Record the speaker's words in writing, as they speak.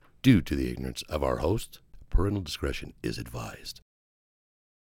Due to the ignorance of our host, parental discretion is advised.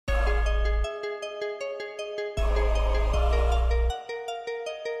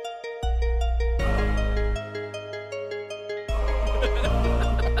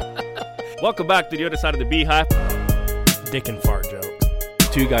 Welcome back to the other side of the beehive. Dick and fart joke.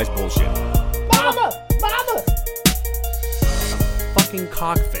 Two guys bullshit. Mama! Mama! Fucking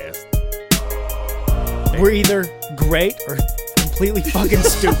cockfest. We're either great or completely fucking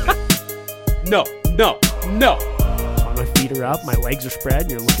stupid. No. My feet are up, my legs are spread,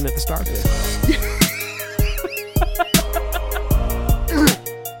 and you're looking at the starfish.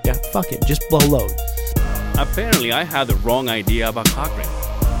 Yeah, fuck it. Just blow load. Apparently, I had the wrong idea about cock rings.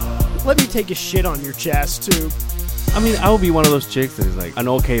 Let me take a shit on your chest, too. I mean, I would be one of those chicks that is like an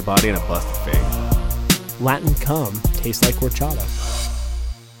okay body and a busted face. Latin cum tastes like horchata.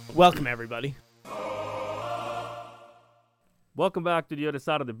 Welcome, everybody. Welcome back to the other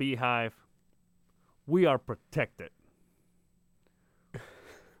side of the beehive. We are protected.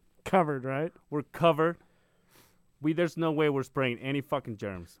 Covered, right? We're covered. There's no way we're spraying any fucking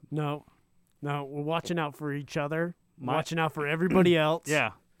germs. No, we're watching out for each other. Watching out for everybody else.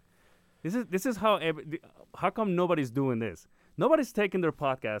 Yeah. This is how come nobody's doing this? Nobody's taking their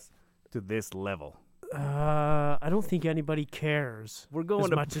podcast to this level. I don't think anybody cares We're going as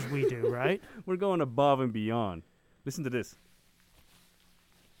to- much as we do, right? We're going above and beyond. Listen to this.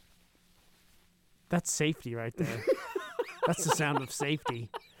 That's safety right there. That's the sound of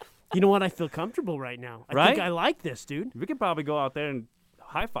safety. You know what? I feel comfortable right now. I think Right? I like this, dude. We could probably go out there and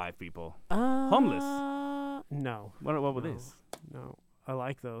high-five people. Homeless. No. What with this? No. I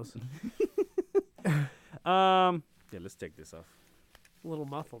like those. Yeah, let's take this off. A little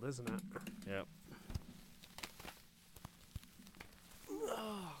muffled, isn't it? Yep.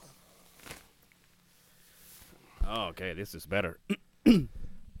 Oh, okay, this is better.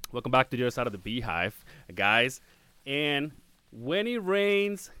 Welcome back to the other side of the beehive, guys. And when it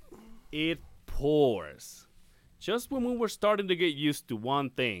rains, it pours. Just when we were starting to get used to one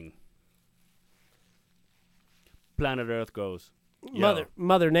thing, planet Earth goes. Yo.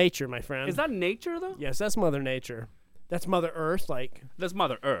 Mother Nature, my friend. Is that nature, though? Yes, that's Mother Nature. That's Mother Earth, like. That's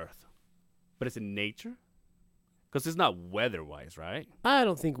Mother Earth. But is it nature? Because it's not weather-wise, right? I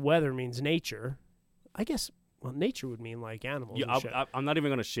don't think weather means nature. I guess, well, nature would mean like animals Yeah, and shit. I'm not even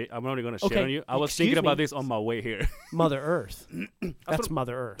going to shit. I'm not even going to shit Okay, on you. I was excuse thinking about me. this on my way here. Mother Earth. That's what-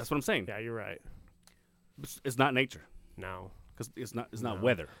 Mother Earth. That's what I'm saying. Yeah, you're right. It's not nature. No. Because it's not No.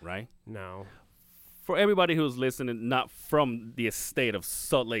 weather, right? No. For everybody who's listening, not from the state of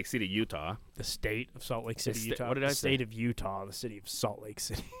Salt Lake City, Utah. The state of Salt Lake City, Utah. what did I the say? state of Utah, the city of Salt Lake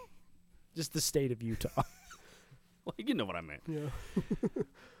City. Just the state of Utah. Well, you know what I meant. Yeah.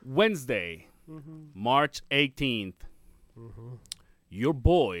 Wednesday, March 18th, your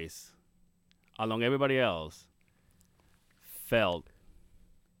boys, along everybody else, felt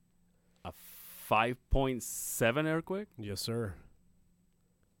a 5.7 earthquake. Yes, sir.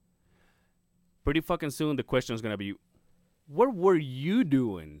 Pretty fucking soon, the question is going to be, what were you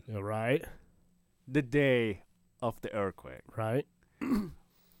doing All right. the day of the earthquake? Right.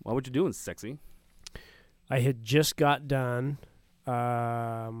 What were you doing, sexy? I had just got done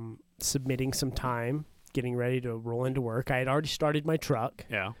submitting some time, getting ready to roll into work. I had already started my truck.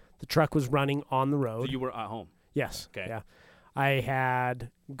 Yeah. The truck was running on the So road. you were at home. Yes. Okay. Yeah. I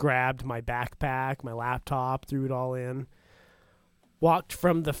had grabbed my backpack, my laptop, threw it all in, walked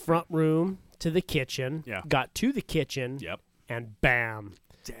from the front room to the kitchen, Yeah. got to the kitchen, Yep. and bam.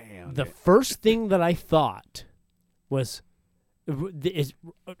 Damn. The first thing that I thought was,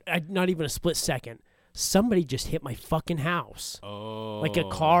 not even a split second, somebody just hit my fucking house. Oh. Like a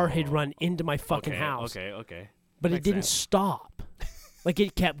car had run into my fucking okay, house. Okay. But it Makes didn't sense. stop. Like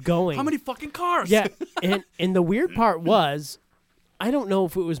it kept going. How many fucking cars? Yeah, and the weird part was, I don't know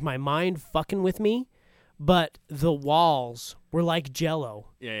if it was my mind fucking with me, but the walls were like Jell-O.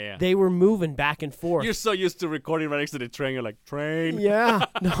 Yeah. They were moving back and forth. You're so used to recording right next to the train. You're like, train. Yeah,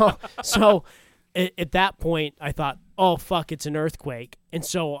 no. So at that point, I thought, oh, fuck, it's an earthquake. And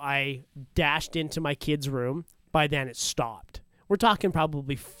so I dashed into my kid's room. By then, it stopped. We're talking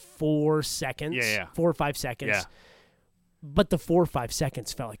probably 4 seconds. Yeah. 4 or 5 seconds. Yeah. But the 4 or 5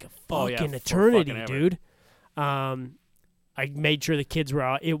 seconds felt like a Oh, yeah, fucking for eternity, fucking ever. dude. I made sure the kids were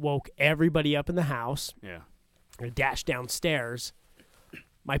out. It woke everybody up in the house. Yeah. I dashed downstairs.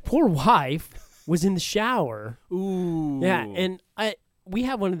 My poor wife was in the shower. Ooh. Yeah, and we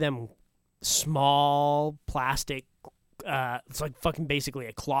have one of them small plastic. It's like fucking basically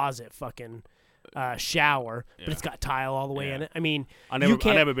a closet. Fucking shower, Yeah. but it's got tile all the way Yeah. in it. I mean, I you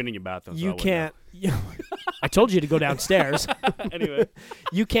can't. never been in your bathroom. So You I wouldn't can't. I told you to go downstairs. know. Anyway.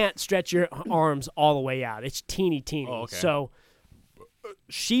 You can't stretch your arms all the way out. It's teeny. Oh, okay. So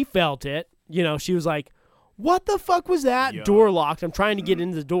she felt it. You know, she was like, "What the fuck was that?" Yo. Door locked. I'm trying to get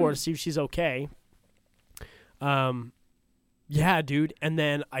into the door to see if she's okay. Yeah, dude. And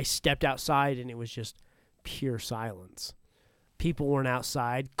then I stepped outside, and it was just pure silence. People weren't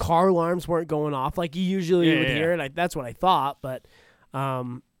outside. Car alarms weren't going off like you usually would hear. And that's what I thought. But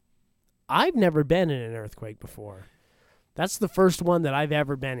I've never been in an earthquake before. That's the first one that I've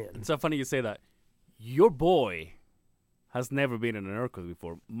ever been in. It's so funny you say that. Your boy has never been in an earthquake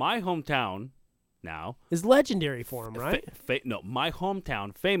before. My hometown now Is legendary for him, right? no, my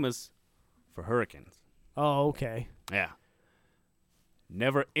hometown famous for hurricanes. Oh, okay. Yeah.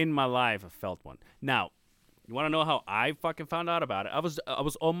 Never in my life have felt one. Now, you want to know how I fucking found out about it? I was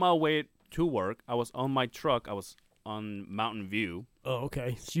on my way to work. I was on my truck. I was on Mountain View. Oh,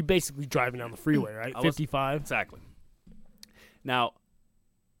 okay. So you basically driving down the freeway, right? 55. Exactly. Now,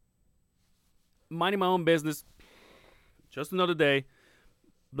 minding my own business, just another day,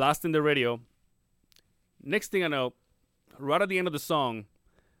 blasting the radio. Next thing I know, right at the end of the song,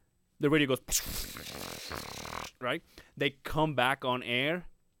 the radio goes, right? They come back on air,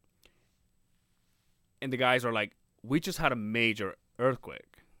 and the guys are like, "We just had a major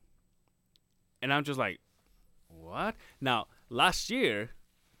earthquake." And I'm just like, what? Now, last year,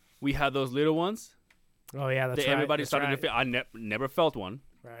 we had those little ones. Oh, yeah, that's that right. everybody That's started right. to feel. I never felt one.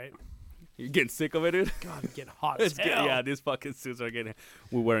 Right. You getting sick of it, dude? God, I'm getting hot as hell. Yeah, these fucking suits are getting.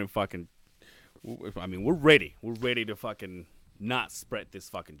 We're wearing fucking. I mean, we're ready. We're ready to fucking not spread this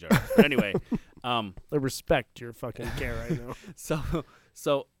fucking germ. But anyway, I respect your fucking care right now.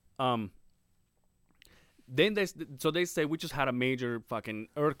 then they say we just had a major fucking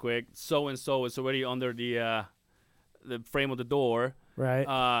earthquake. So and so is already under the frame of the door.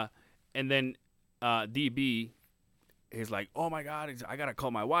 Right. And then DB is like, "Oh my God, I gotta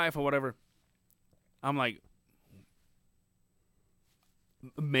call my wife or whatever." I'm like,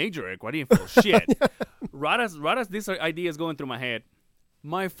 major earthquake. I didn't feel shit. Right as this idea is going through my head,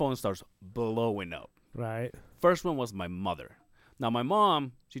 my phone starts blowing up. Right. First one was my mother. Now my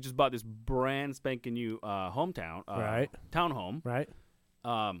mom, she just bought this brand spanking new hometown, Right. townhome. Right.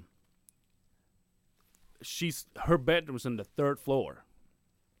 Her bedroom's on the 3rd floor,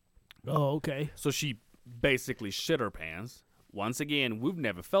 Oh, okay. so she basically shit her pants. Once again, we've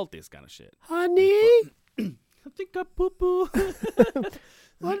never felt this kind of shit. Honey, I think I poo poo.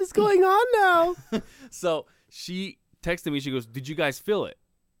 what is going on now? So she texted me. She goes, "Did you guys feel it?"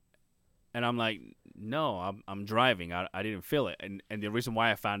 And I'm like, "No, I'm driving. I didn't feel it." And the reason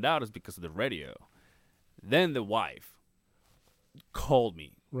why I found out is because of the radio. Then the wife called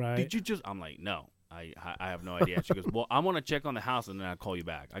me. Right. Did you just? I'm like, "No, I have no idea." She goes, "Well, I'm gonna check on the house and then I'll call you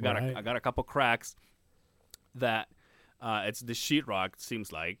back. I got Right. I got a couple cracks that it's the sheetrock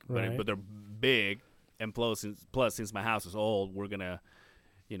seems like, Right. but they're big, and plus since my house is old, we're gonna,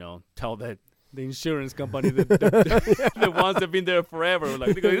 tell the insurance company that the ones that've been there forever,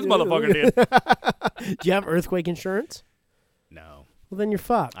 like, this motherfucker did." Do you have earthquake insurance? No, Well, then you're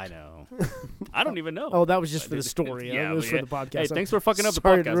fucked. I know. I don't even know. Oh, that was just for the story. Yeah, That was but for yeah. the podcast. Hey, thanks for fucking up the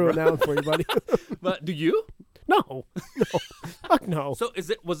Sorry to podcast, ruin bro. that one for you, buddy. But do you? No. Fuck no. So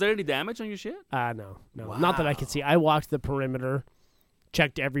was there any damage on your shit? No. Not that I could see. I walked the perimeter,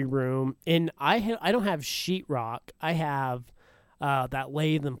 checked every room, and I don't have sheetrock. I have that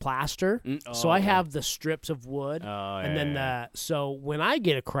lathe and plaster. So I okay. have the strips of wood, and then so when I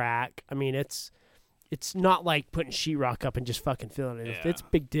get a crack, I mean it's not like putting sheetrock up and just fucking filling it. Yeah. It's a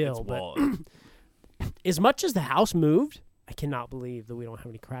big deal. It's But wall- as much as the house moved, I cannot believe that we don't have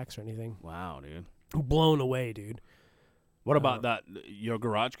any cracks or anything. Wow, dude. Blown away, dude. What about that? Your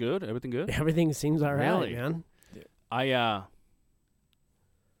garage good? Everything good? Everything seems all right, Really? man.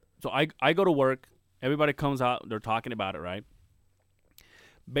 So I go to work. Everybody comes out. They're talking about it, right?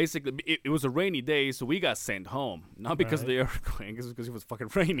 Basically, it was a rainy day, so we got sent home. Not because of the earthquake, it's because it was fucking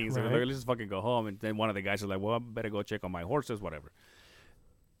raining. So we're like, let's just fucking go home. And then one of the guys is like, "Well, I better go check on my horses, whatever."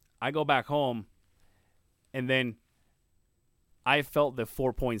 I go back home, and then I felt the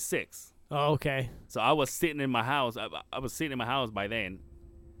 4.6. Oh, okay. So I was sitting in my house. I was sitting in my house by then.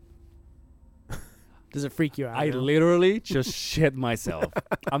 Does it freak you out? I now? literally just shit myself.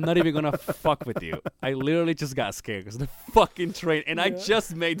 I'm not even gonna fuck with you. I literally just got scared because the fucking train, and I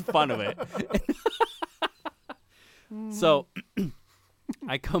just made fun of it. So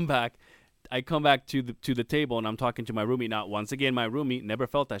I come back. I come back to the table and I'm talking to my roommate. Now, once again, my roommate never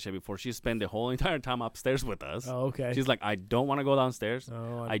felt that shit before. She spent the whole entire time upstairs with us. Oh, okay. She's like, I don't want to go downstairs.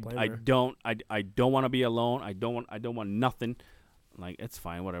 Oh, I don't want to be alone. I don't want nothing. I'm like, it's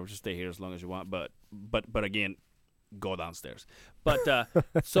fine, whatever. Just stay here as long as you want. But again, go downstairs. But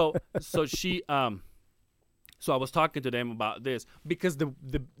so she so I was talking to them about this because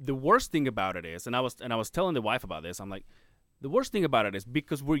the worst thing about it is, and I was telling the wife about this. I'm like, the worst thing about it is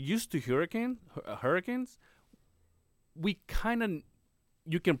because we're used to hurricanes, we kind of,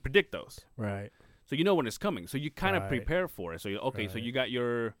 you can predict those. Right. So you know when it's coming. So you kind of Right. prepare for it. So okay, so Right. you got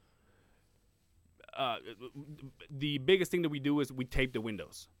your. The biggest thing that we do is we tape the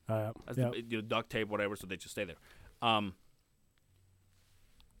windows. That's duct tape, whatever, so they just stay there.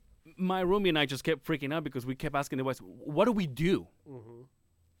 My roomie and I just kept freaking out because we kept asking the wife, "What do we do?" Mm-hmm.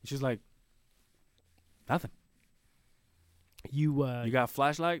 She's like, "Nothing. You You got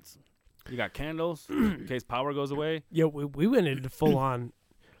flashlights, you got candles in case power goes away." Yeah, we went into full on.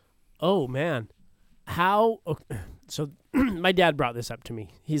 Oh man, how? So my dad brought this up to me.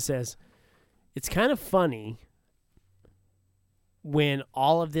 He says it's kind of funny when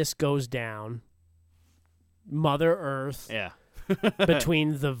all of this goes down. Mother Earth, Yeah.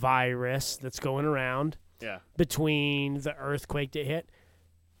 between the virus that's going around, Yeah. between the earthquake that hit,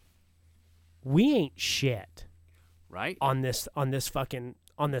 we ain't shit Right. on this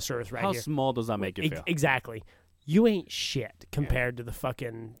earth right How here. small does that make you feel? Exactly. You ain't shit compared to the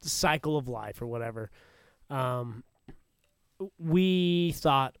fucking cycle of life or whatever. We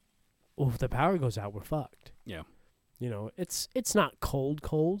thought, well, if the power goes out, we're fucked. Yeah. You know, it's not cold,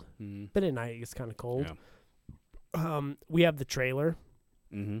 Mm-hmm. but at night it's kind of cold. Yeah. We have the trailer.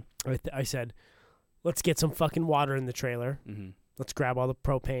 Mm-hmm. I said, let's get some fucking water in the trailer. Mm-hmm. Let's grab all the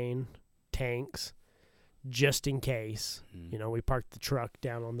propane tanks just in case. Mm-hmm. You know, we parked the truck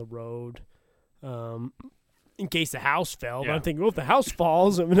down on the road in case the house fell. Yeah. But I'm thinking, well, if the house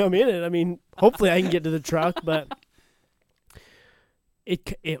falls, I mean, I'm in it. I mean, hopefully I can get to the truck. But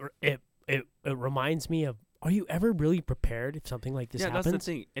it reminds me of, are you ever really prepared if something like this happens? That's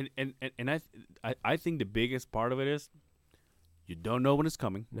the thing. And I think the biggest part of it is you don't know when it's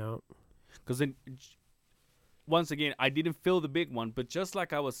coming. No. Because then, once again, I didn't feel the big one, but just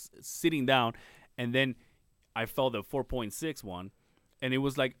like I was sitting down, and then I felt the 4.6 one, and it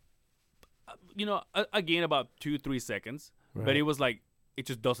was like, again, about 2-3 seconds, but Right. it was like, it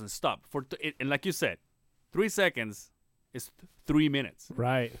just doesn't stop. And like you said, 3 seconds is 3 minutes.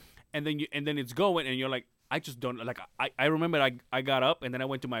 Right. And then it's going, and you're like, I just don't, like, I remember I got up, and then I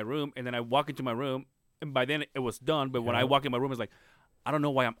went to my room, and then I walked into my room, and by then it was done, but when I walk in my room, it's like, I don't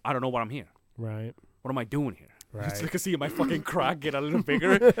know why I'm here. Right. What am I doing here? Right. So I can see my fucking crack get a little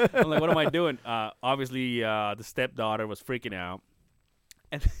bigger. I'm like, what am I doing? Obviously, the stepdaughter was freaking out,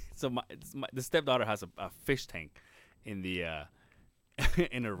 and so the stepdaughter has a fish tank in the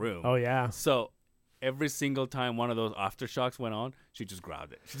in her room. Oh, yeah. So every single time one of those aftershocks went on, she just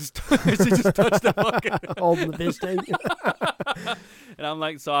grabbed it. She just touched the fucking Holding the fish tank. And I'm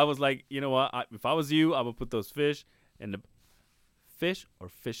like, so I was like, you know what? If I was you, I would put those fish in the fish or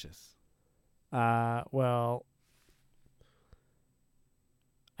fishes. Well,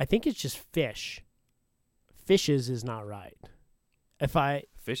 I think it's just fish. Fishes is not right.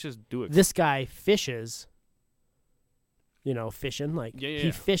 Fishes do it. This guy fishes, fishing, like Yeah.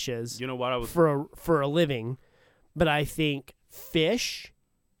 he fishes You know what I was? for a living, but I think fish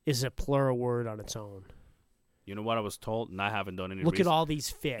is a plural word on its own. You know what I was told, and I haven't done any Look research. at all these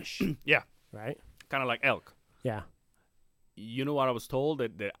fish. Yeah. Right? Kind of like elk. Yeah. You know what I was told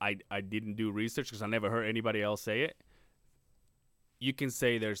that I didn't do research because I never heard anybody else say it. You can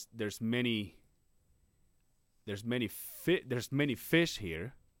say there's many fish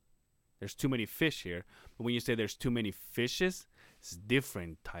here. There's too many fish here. But when you say there's too many fishes, it's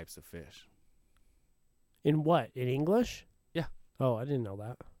different types of fish. In what? In English? Yeah. Oh, I didn't know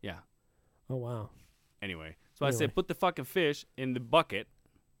that. Yeah. Oh, wow. Anyway, so I Anyway. said put the fucking fish in the bucket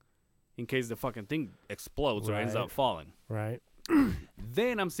in case the fucking thing explodes or ends Right. up falling. Right.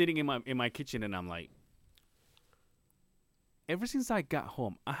 Then I'm sitting in my kitchen and I'm like, ever since I got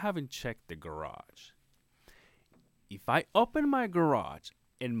home, I haven't checked the garage. If I open my garage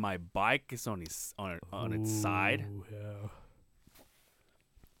and my bike is on its side, Ooh, yeah.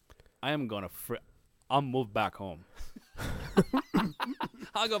 I am gonna I'll move back home.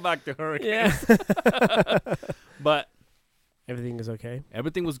 I'll go back to Hurricane. Yeah. But Everything is okay?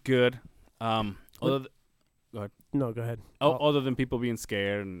 everything was good. Other No, go ahead. other than people being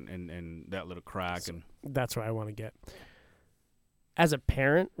scared and that little crack and That's where I want to get. As a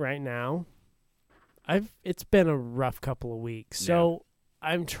parent right now, it's been a rough couple of weeks. So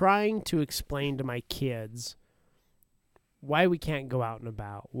I'm trying to explain to my kids why we can't go out and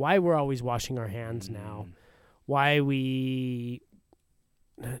about, why we're always washing our hands now, why we...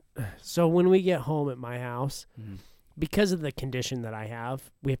 So when we get home at my house, because of the condition that I have,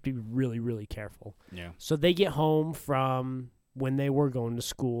 we have to be really, really careful. Yeah. So they get home from when they were going to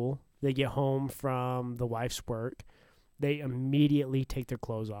school. They get home from the wife's work. They immediately take their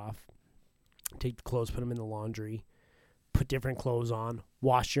clothes off, take the clothes, put them in the laundry, put different clothes on,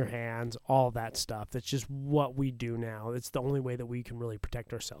 wash your hands, all that stuff. That's just what we do now. It's the only way that we can really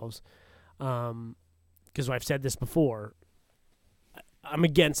protect ourselves. Because I've said this before, I'm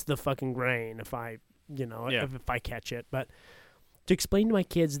against the fucking grain if I, if I catch it. But to explain to my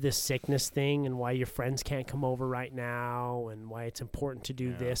kids this sickness thing and why your friends can't come over right now and why it's important to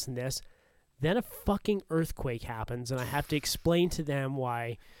do this and this, then a fucking earthquake happens and I have to explain to them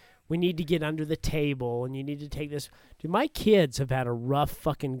why we need to get under the table and you need to take this. Dude, my kids have had a rough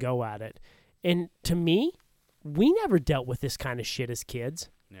fucking go at it. And to me, we never dealt with this kind of shit as kids.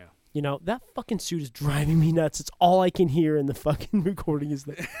 Yeah. That fucking suit is driving me nuts. It's all I can hear in the fucking recording is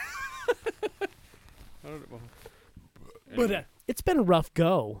that. But it's been a rough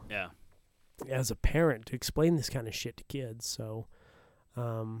go. Yeah. As a parent to explain this kind of shit to kids. So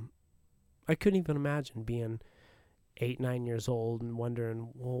I couldn't even imagine being 8, 9 years old and wondering,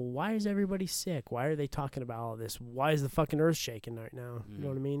 well, why is everybody sick? Why are they talking about all this? Why is the fucking earth shaking right now? You know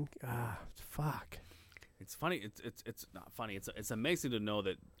what I mean? Fuck. It's funny. It's not funny. It's amazing to know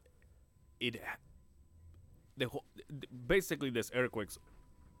that basically there's earthquakes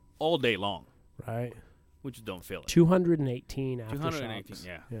all day long. Right. We just don't feel it. 218 aftershocks. 218,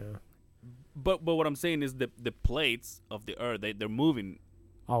 yeah. Yeah. But what I'm saying is the plates of the earth, they're moving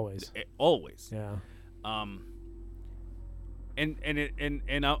always. Always. Yeah.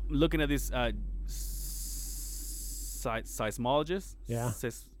 And I'm looking at this seismologist. Yeah.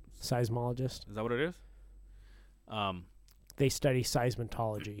 Seismologist. Is that what it is? They study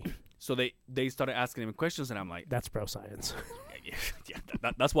seismology. So they started asking him questions, and I'm like, that's bro science.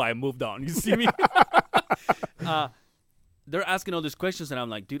 That's why I moved on. You see me? They're asking all these questions, and I'm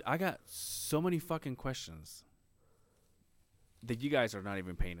like, dude, I got so many fucking questions that you guys are not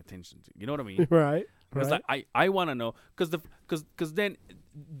even paying attention to. You know what I mean? Right. It's like I want to know because then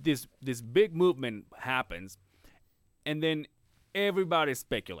this big movement happens, and then everybody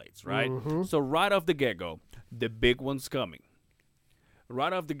speculates, right? Mm-hmm. So right off the get-go, the big one's coming.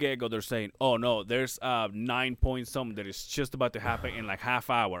 Right off the get-go, they're saying, oh, no, there's 9 point something that is just about to happen in like half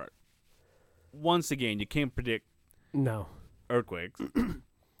hour. Once again, you can't predict earthquakes.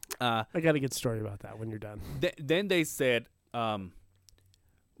 I got a good story about that when you're done. Then they said, well,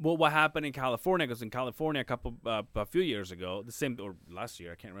 what happened in California? Because in California, a few years ago, the same, or last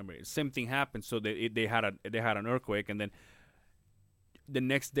year, I can't remember, the same thing happened. So they had an earthquake, and then the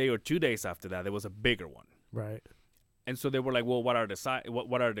next day or 2 days after that, there was a bigger one. Right. And so they were like, well, what are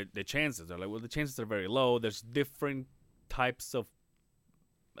the chances? They're like, well, the chances are very low. There's different types of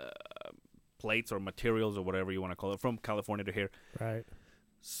plates or materials or whatever you want to call it from California to here. Right.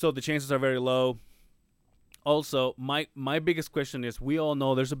 So the chances are very low. Also, my biggest question is, we all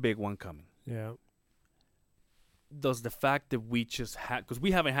know there's a big one coming. Yeah. Does the fact that we just had, because we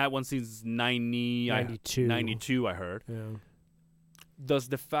haven't had one since 92, I heard. Yeah. Does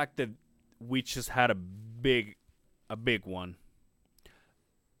the fact that we just had a big one,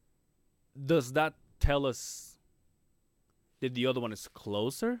 does that tell us that the other one is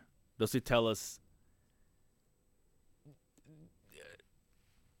closer? Does it tell us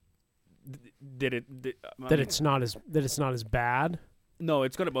that it's not as bad? No,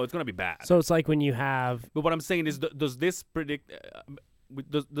 it's gonna be bad. So it's like when you have. But what I'm saying is, does this predict?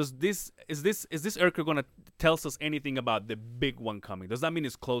 Is this earthquake gonna tell us anything about the big one coming? Does that mean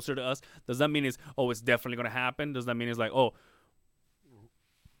it's closer to us? Does that mean it's definitely gonna happen? Does that mean it's like,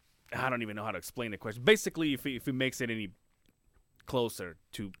 I don't even know how to explain the question. Basically, if it makes it any closer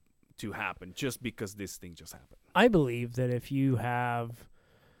to happen, just because this thing just happened. I believe that if you have,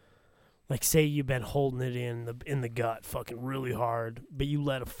 like, say you've been holding it in the gut fucking really hard, but you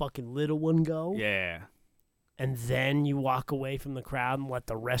let a fucking little one go. Yeah. And then you walk away from the crowd and let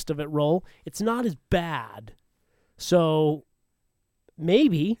the rest of it roll, it's not as bad. So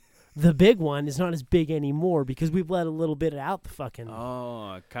maybe the big one is not as big anymore because we've let a little bit out the fucking...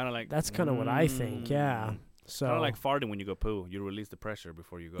 Oh, kind of like... That's kind of what I think, yeah. So kind of like farting when you go poo. You release the pressure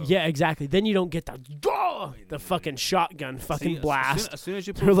before you go. Yeah, exactly. Then you don't get the fucking shotgun fucking blast. As soon as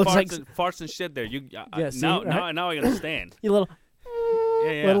you put farts and shit there, now I understand. You little...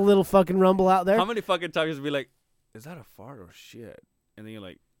 Yeah. Little fucking rumble out there. How many fucking times you be like, is that a fart or shit? And then you're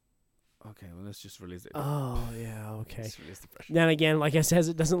like, Okay, well, let's just release it. Oh, yeah, okay. Let's release the pressure. Then again, like I said,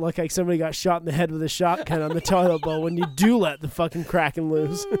 it doesn't look like somebody got shot in the head with a shotgun on the toilet bowl when you do let the fucking Kraken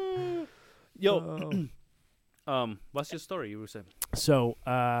loose. Yo, what's your story you were saying? So,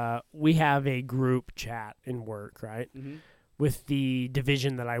 we have a group chat in work, right? Mm-hmm. With the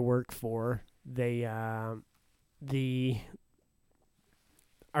division that I work for. They, our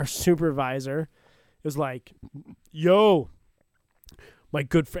supervisor was like, yo, my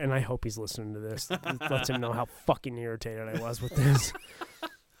good friend, and I hope he's listening to this. It lets him know how fucking irritated I was with this.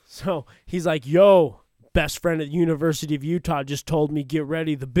 So he's like, yo, best friend at the University of Utah just told me, get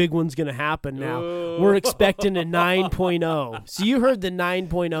ready. The big one's going to happen now. We're expecting a 9.0. So you heard the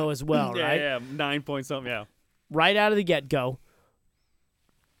 9.0 as well, right? Yeah, 9 point something, yeah. Right out of the get-go.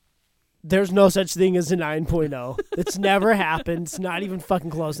 There's no such thing as a 9.0. It's never happened. It's not even fucking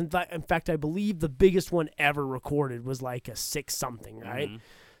close. In fact, I believe the biggest one ever recorded was like a 6-something, right? Mm-hmm.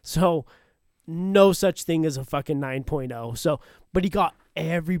 So, no such thing as a fucking 9.0. So, but he got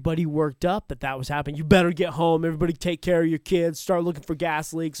everybody worked up that was happening. You better get home. Everybody take care of your kids. Start looking for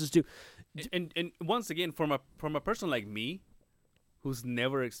gas leaks. Let's do. And once again, from a person like me, who's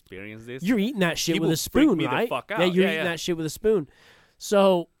never experienced this, You're eating that shit he with will a spoon, freak me the right? fuck out. Yeah, you're Yeah, eating yeah. that shit with a spoon.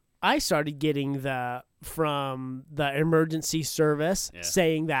 So I started getting from the emergency service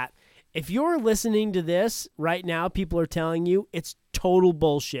saying that if you're listening to this right now, people are telling you it's total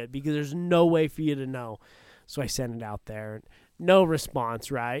bullshit because there's no way for you to know. So I sent it out there. No response,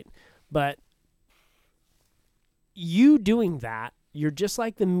 right? But you doing that, you're just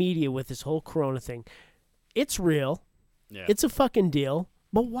like the media with this whole corona thing. It's real. Yeah. It's a fucking deal.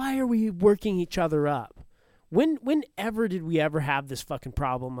 But why are we working each other up? Whenever did we ever have this fucking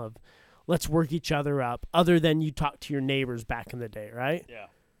problem of let's work each other up other than you talk to your neighbors back in the day, right? Yeah.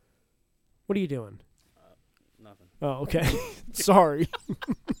 What are you doing? Nothing. Oh, okay. Sorry.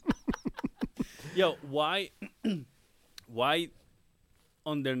 Yo, why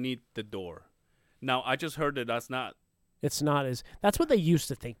underneath the door? Now, I just heard that that's not. It's not as... That's what they used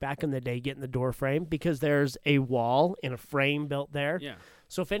to think back in the day, getting the door frame, because there's a wall and a frame built there. Yeah.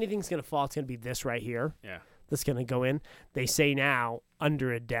 So if anything's going to fall, it's going to be this right here. Yeah. That's going to go in. They say now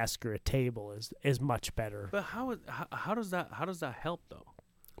under a desk or a table is much better. But how does that help though?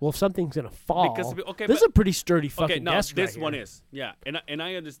 Well, if something's going to fall, Because this is a pretty sturdy fucking Okay, no, desk this right one here. is. Yeah. And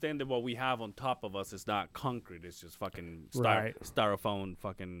I understand that what we have on top of us is not concrete. It's just fucking Right. styrofoam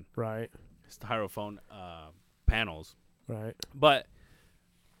fucking Right, styrofoam panels. right. But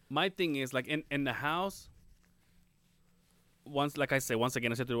my thing is, like, in the house, once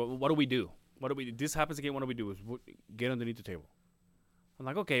again, I said to her, what do we do? This happens again, what do we do? Is get underneath the table. I'm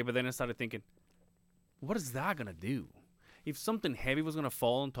like, okay, but then I started thinking, what is that going to do? If something heavy was going to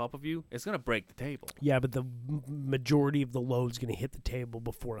fall on top of you, it's going to break the table. Yeah, but the majority of the load's going to hit the table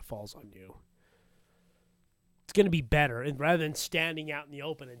before it falls on you. It's going to be better. And rather than standing out in the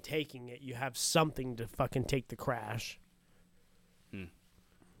open and taking it, you have something to fucking take the crash. Yeah.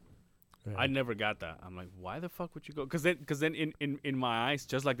 I never got that. I'm like, why the fuck would you go? Because then in my eyes,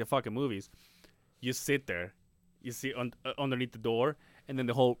 just like the fucking movies, you sit there, you see underneath the door, and then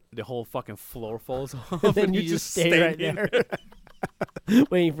the whole fucking floor falls off. And then you just stay right there,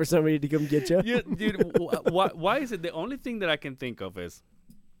 waiting for somebody to come get you. Yeah, dude. Why is it the only thing that I can think of is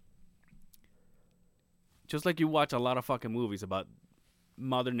just like you watch a lot of fucking movies about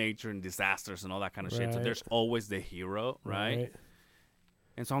Mother Nature and disasters and all that kind of shit. So Right. there's always the hero, right?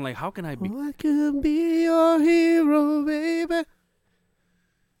 And so I'm like, how can I be? Oh, I could be your hero, baby.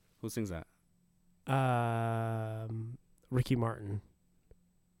 Who sings that? Ricky Martin.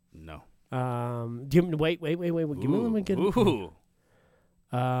 No. Give me wait. Give me a little bit.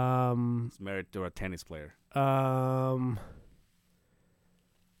 Ooh. Um, He's married to a tennis player.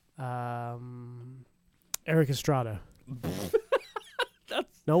 Eric Estrada.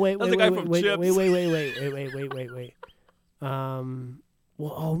 That's No, wait. the guy from Chips. Wait.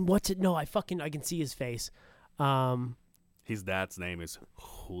 Well, what's it? No, I can see his face. his dad's name is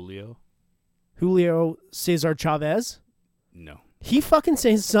Julio. Julio Cesar Chavez. No. He fucking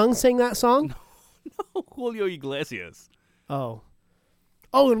sang that song? No, Julio Iglesias. Oh,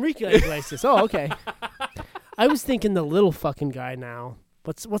 Enrique Iglesias. Oh, okay. I was thinking the little fucking guy now.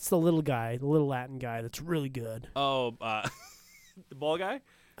 What's the little guy? The little Latin guy that's really good. Oh, the ball guy?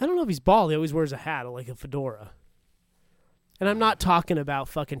 I don't know if he's bald. He always wears a hat, like a fedora. And I'm not talking about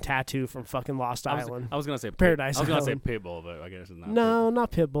fucking Tattoo from fucking Lost Island. I was gonna say Paradise I was gonna say Island. Pitbull, but I guess it's not. No, not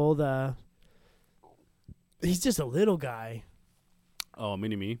Pitbull. He's just a little guy. Oh,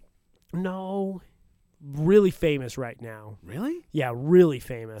 Mini-Me. No, really famous right now. Really? Yeah, really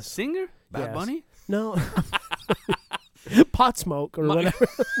famous. Singer? Bad Yes. Bunny? No. Pot Smoke or whatever.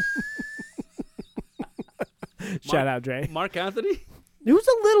 Shout out, Dre. Mark Anthony? He was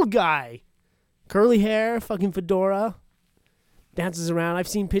a little guy. Curly hair, fucking fedora. Dances around. I've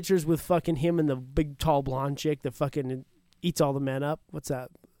seen pictures with fucking him and the big, tall, blonde chick that fucking eats all the men up. What's that?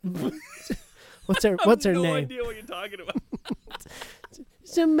 What's her no name? idea what you're talking about.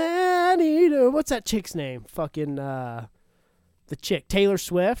 It's a man eater. What's that chick's name? Fucking, the chick. Taylor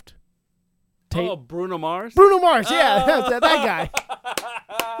Swift? Bruno Mars? Bruno Mars, yeah. That guy.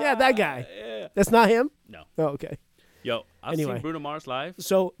 Yeah, that guy. Yeah. That's not him? No. Oh, okay. Yo, I've Anyway. seen Bruno Mars live.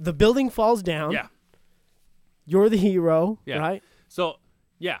 So the building falls down. Yeah. You're the hero, Yeah. right? So,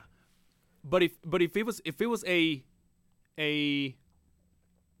 yeah. But if it was a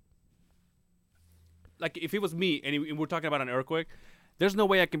like if it was me and we're talking about an earthquake, there's no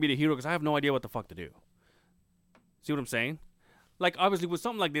way I can be the hero because I have no idea what the fuck to do. See what I'm saying? Like obviously when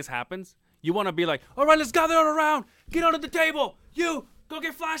something like this happens, you want to be like, all right, let's gather all around, get under the table, you go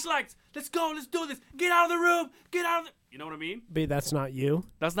get flashlights, let's go, let's do this, get out of the room, get out of the, you know what I mean? But that's not you.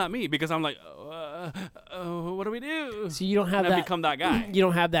 That's not me because I'm like, what do we do? So you don't have and I that. become that guy. You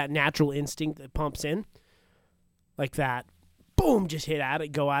don't have that natural instinct that pumps in, like that. Boom! Just hit at it,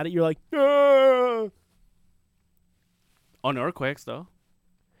 go at it. You're like, ah! On earthquakes though.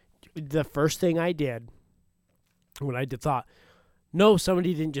 The first thing I did when I thought, no,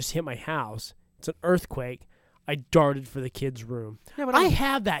 somebody didn't just hit my house. It's an earthquake. I darted for the kids' room. Yeah, but I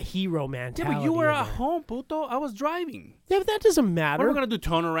have that hero mentality. Yeah, but you were in at there. home, puto. I was driving. Yeah, but that doesn't What matter. are we gonna do?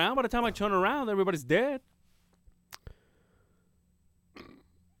 Turn around? By the time I turn around, everybody's dead.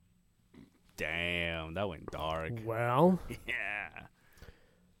 Damn, that went dark. Well, Yeah.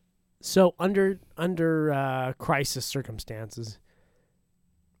 so under crisis circumstances,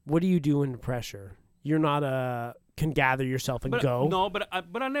 what do you do under pressure? You're not can gather yourself and But go. no, but I've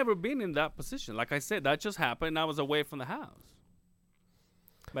never been in that position. Like I said, that just happened. And I was away from the house.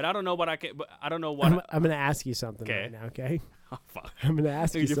 But I don't know what I can. But I don't know what. I'm going to ask you something Okay. right now. Okay, Oh, fuck. I'm going to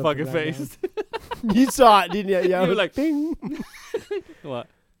ask Look you at your something. fucking right face. now. You saw it, didn't you? Yeah, You were like, bing. What?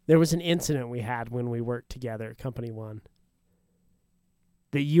 There was an incident we had when we worked together at Company One.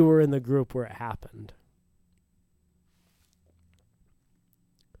 That you were in the group where it happened.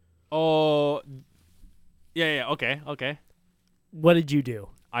 Oh. Yeah. Okay. What did you do?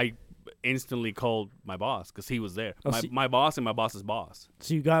 I instantly called my boss because he was there. Oh, so- My boss and my boss's boss.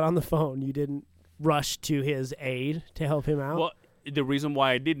 So you got on the phone. You didn't rush to his aid to help him out. Well, the reason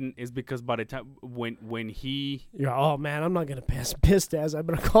why I didn't is because by the time when he You're oh man, I'm not gonna piss Daz. I'm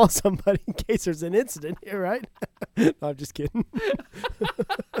gonna call somebody in case there's an incident here, right? No, I'm just kidding.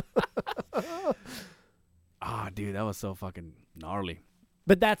 dude, that was so fucking gnarly.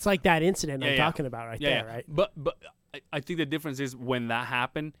 But that's like that incident I'm Yeah. talking about right there, right? But I think the difference is when that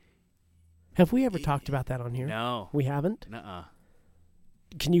happened. Have we ever talked about that on here? No, We haven't. nuh-uh.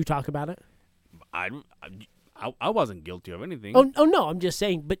 Can you talk about it? I wasn't guilty of anything. Oh no, I'm just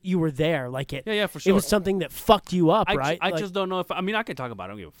saying. But you were there, like it. yeah, for It sure. was something that fucked you up, I right? I Like- just don't know if I mean I can talk about it. I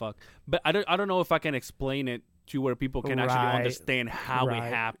don't give a fuck. But I don't know if I can explain it to where people can actually Right. understand how it Right.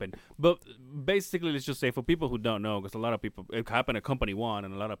 happened. But basically, let's just say for people who don't know, because a lot of people it happened at Company One,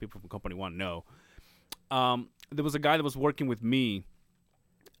 and a lot of people from Company One know. There was a guy that was working with me.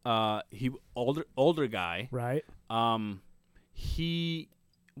 He older guy. right. He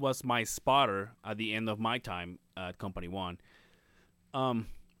was my spotter at the end of my time at Company One.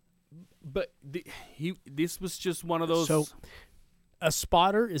 But this was just one of those. So, a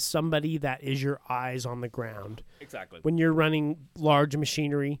spotter is somebody that is your eyes on the ground. Exactly. When you're running large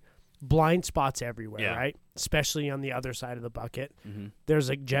machinery, blind spots everywhere, Yeah. right? Especially on the other side of the bucket. Mm-hmm. There's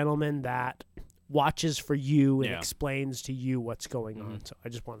a gentleman that watches for you and Yeah. explains to you what's going Mm-hmm. on. So I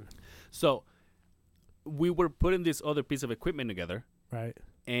just wanted, So we were putting this other piece of equipment together, right?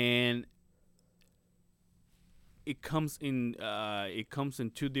 and it comes in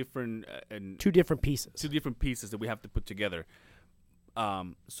two different Two different pieces. two different pieces that we have to put together.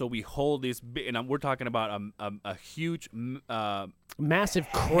 So we hold this big, and we're talking about a huge, Massive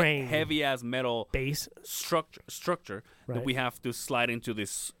crane. heavy ass metal base. structure that Right. we have to slide into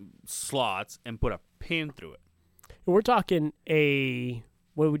these slots and put a pin through it. We're talking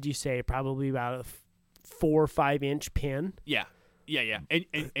what would you say? Probably about a 4 or 5 inch pin. Yeah,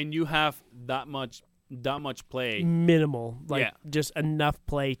 and you have that much play. Minimal. Like Yeah. just enough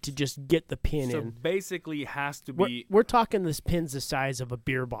play to just get the pin So in. basically, it has to We're, be we're talking this pin's the size of a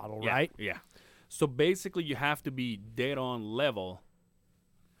beer bottle, yeah, right? Yeah. So basically, you have to be dead on level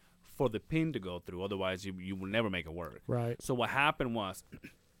for the pin to go through. Otherwise, you will never make it work. Right. So what happened was,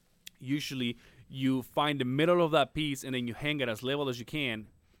 usually you find the middle of that piece and then you hang it as level as you can,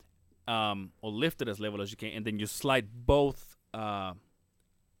 or lift it as level as you can, and then you slide both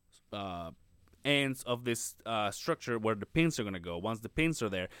ends of this structure where the pins are going to go. Once the pins are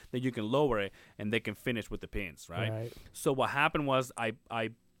there, then you can lower it and they can finish with the pins, right? So what happened was I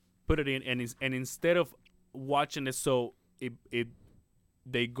put it in, and instead of watching it so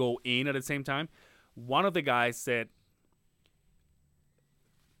they go in at the same time, one of the guys said,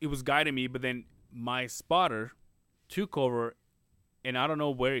 it was guiding me, but then my spotter took over, and I don't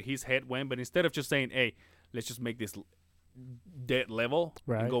know where his head went, but instead of just saying, hey, let's just make this dead level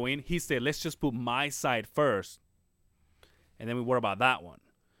and go in, he said, let's just put my side first, and then we worry about that one.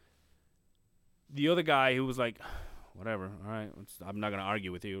 The other guy who was like, whatever, all right, I'm not going to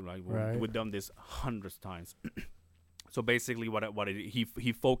argue with you. Like, we've done this hundreds of times. So basically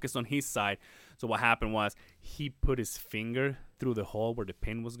he focused on his side. So what happened was he put his finger through the hole where the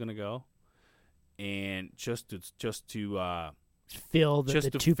pin was going to go, and just to fill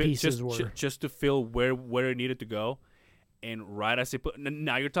the two pieces were. Just to fill where it needed to go. And right as he put,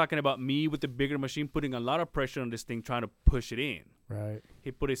 now you're talking about me with the bigger machine putting a lot of pressure on this thing, trying to push it in. Right.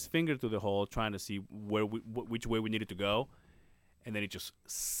 He put his finger through the hole, trying to see which way we needed to go, and then he just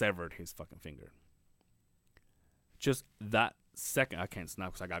severed his fucking finger. Just that second, I can't snap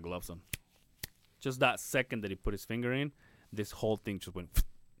because I got gloves on. Just that second that he put his finger in, this whole thing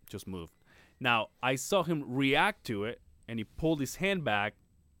just moved. Now I saw him react to it, and he pulled his hand back,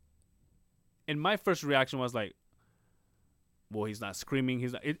 and my first reaction was like, well, he's not screaming.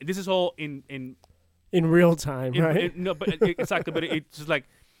 He's not. This is all in real time, right? No, but exactly. But it's just like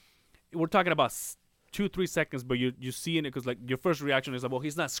we're talking about 2-3 seconds. But you see in it because like your first reaction is like, well,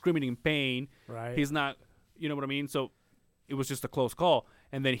 he's not screaming in pain. Right. He's not. You know what I mean? So it was just a close call.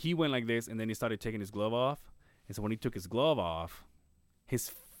 And then he went like this, and then he started taking his glove off. And so when he took his glove off, his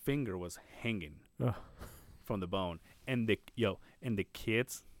finger was hanging from the bone. And the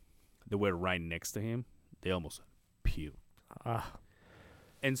kids that were right next to him, they almost puked.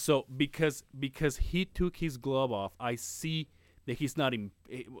 And so because he took his glove off, I see that he's not in.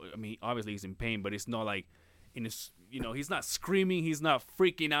 I mean, obviously he's in pain, but it's not like in his. He's not screaming. He's not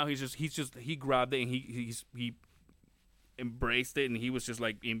freaking out. He grabbed it and he embraced it, and he was just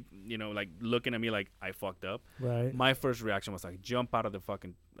like like looking at me like I fucked up. Right. My first reaction was like jump out of the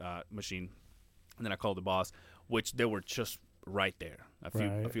fucking machine, and then I called the boss, which they were just right there,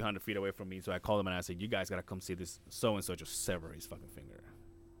 a few hundred feet away from me. So I called him and I said, "You guys gotta come see this so and so just sever his fucking finger."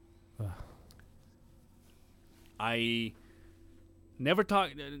 I never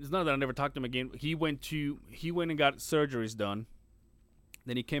talked. It's not that I never talked to him again. He went and got surgeries done.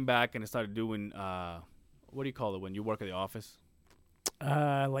 Then he came back and started doing what do you call it when you work at the office?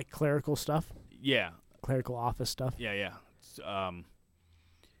 Like clerical stuff. Yeah. Clerical office stuff. Yeah.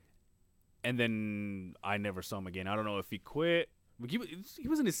 And then I never saw him again. I don't know if he quit. He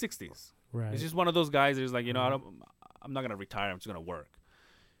was in his 60s. Right. He's just one of those guys who's like, I'm not going to retire. I'm just going to work.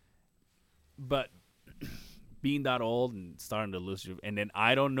 But being that old and starting to lose your... And then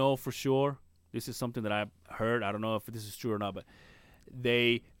I don't know for sure. This is something that I've heard. I don't know if this is true or not. But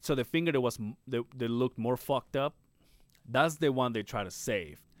so the finger that looked more fucked up, that's the one they try to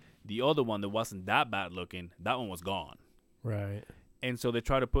save. The other one that wasn't that bad looking, that one was gone. Right. And so they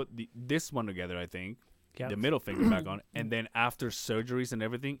try to put this one together, I think, the middle finger back on. And then after surgeries and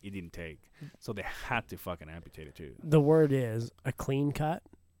everything, it didn't take. So they had to fucking amputate it too. The word is a clean cut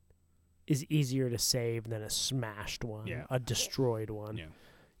is easier to save than a smashed one, a destroyed one. Yeah.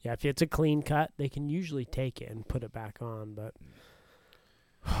 Yeah, if it's a clean cut, they can usually take it and put it back on. But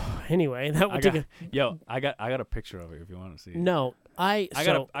anyway, that would take I got a picture of it if you want to see it. No, I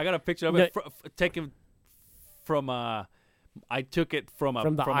got a picture of it taken from I took it from the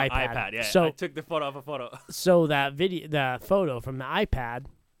iPad. Yeah, so, I took the photo of a photo. So the photo from the iPad,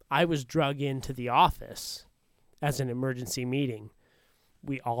 I was drug into the office as an emergency meeting.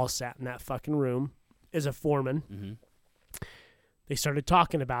 We all sat in that fucking room as a foreman. Mm-hmm. They started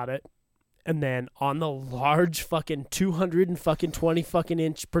talking about it, and then on the large fucking 220 fucking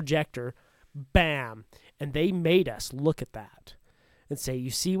inch projector, bam! And they made us look at that and say,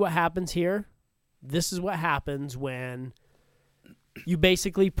 "You see what happens here? This is what happens when." You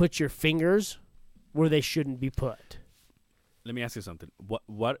basically put your fingers where they shouldn't be put. Let me ask you something.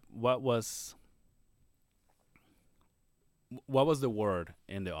 What was the word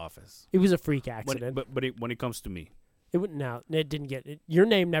in the office? It was a freak accident. When it comes to me, it didn't get it. Your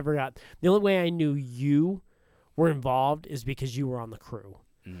name never got. The only way I knew you were involved is because you were on the crew.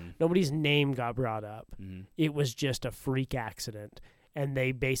 Mm-hmm. Nobody's name got brought up. Mm-hmm. It was just a freak accident, and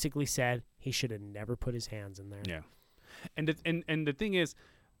they basically said he should have never put his hands in there. Yeah. And the thing is,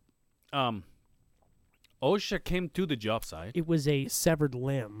 OSHA came to the job site. It was a severed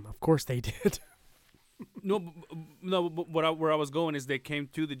limb. Of course they did. But where I was going is they came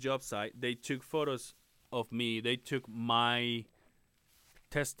to the job site. They took photos of me. They took my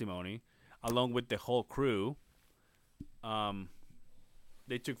testimony along with the whole crew.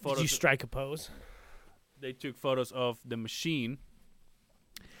 They took photos. Did you strike a pose? They took photos of the machine,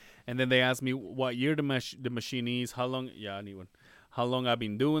 and then they asked me what year the machine is, how long. Yeah, I need one. How long I've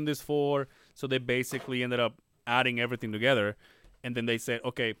been doing this for. So they basically ended up adding everything together, and then they said,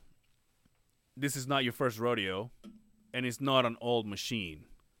 okay, this is not your first rodeo, and it's not an old machine.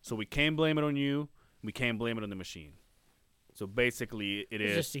 So we can't blame it on you. We can't blame it on the machine. So basically,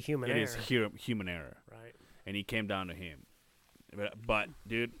 it's just a human error. It is human error. Right. And he came down to him. But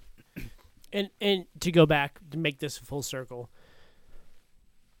dude. And to go back, to make this a full circle,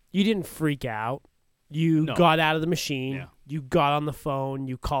 you didn't freak out. You got out of the machine. Yeah. You got on the phone.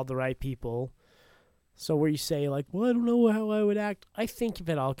 You called the right people. So where you say, like, well, I don't know how I would act. I think if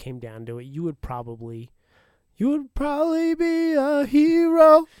it all came down to it, you would probably be a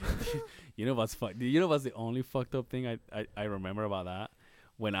hero. You know what's You know what's the only fucked up thing I remember about that?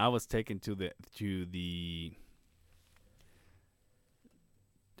 When I was taken to the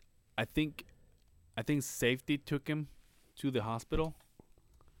I think safety took him to the hospital.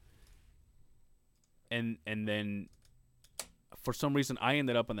 And then for some reason I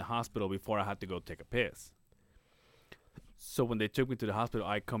ended up in the hospital before I had to go take a piss. So when they took me to the hospital,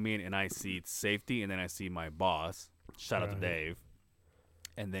 I come in and I see safety, and then I see my boss. Shout out to Dave.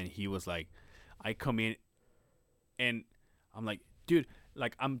 And then he was like, I come in and I'm like, dude,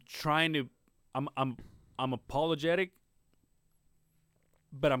 like I'm apologetic,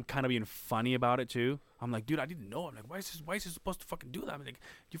 but I'm kind of being funny about it too. I'm like, dude, I didn't know. I'm like, why is this supposed to fucking do that? I'm like,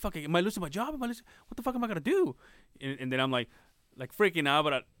 am I losing my job? What the fuck am I gonna do? And then I'm like freaking out,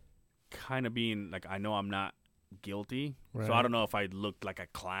 but I kind of being like, I know I'm not guilty, right. So I don't know if I looked like a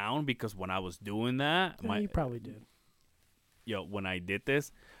clown because when I was doing that, you probably did. When I did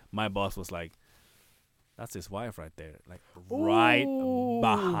this, my boss was like, that's his wife right there, like right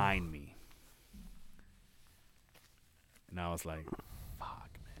behind me. And I was like,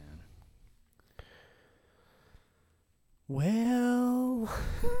 fuck, man. Well,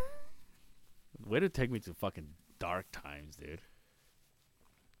 way to take me to fucking dark times, dude.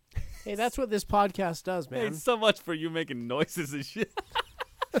 Hey, that's what this podcast does, man. Hey, so much for you making noises and shit.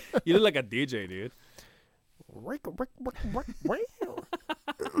 You look like a DJ, dude.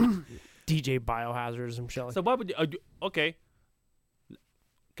 DJ Biohazards and shit. So why would you? Okay,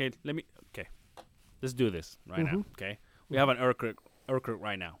 let's do this right now. Okay, we have an earthquake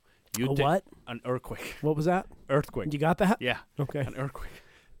right now. What? An earthquake. What was that? Earthquake. You got that? Yeah. Okay. An earthquake.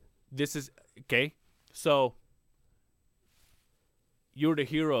 This is okay. So you're the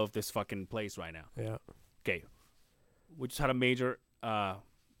hero of this fucking place right now. Yeah. Okay. We just had a major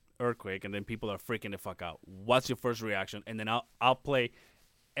earthquake, and then people are freaking the fuck out. What's your first reaction? And then I'll play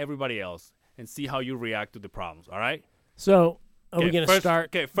everybody else and see how you react to the problems. All right. So are we gonna start?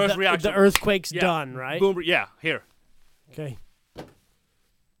 Okay. First reaction. The earthquake's done, right? Boom. Yeah. Here. Okay.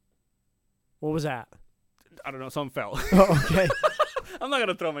 What was that? I don't know. Something fell. Oh, okay. I'm not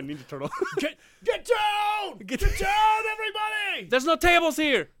gonna throw my Ninja Turtle. Get down! Get down, everybody! There's no tables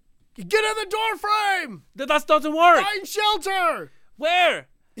here. Get in the door frame. That doesn't work. Find shelter. Where?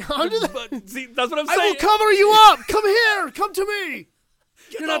 See, that's what I'm saying. I will cover you up. Come here. Come to me.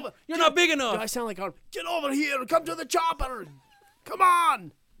 You're not big enough. I sound like get over here. Come to the chopper. Come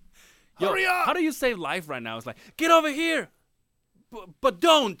on. Hurry up. How do you save life right now? It's like, get over here. But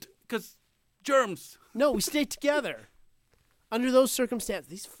don't, because germs. No, we stay together. Under those circumstances,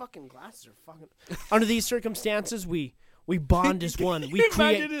 these fucking glasses are fucking. Under these circumstances, we bond as one. We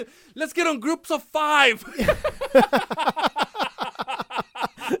create. Let's get on groups of 5.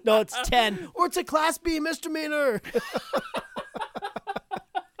 No, it's 10, or it's a Class B misdemeanor.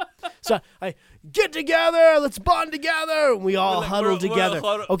 So I get together. Let's bond together. And we all huddle together.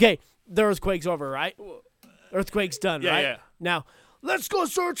 Okay, the earthquake's over, right? Earthquake's done, right? Yeah. Now, let's go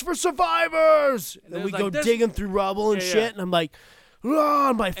search for survivors. And we go digging through rubble and shit. And I'm like,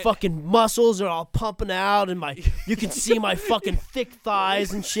 oh, my fucking muscles are all pumping out. And you can see my fucking thick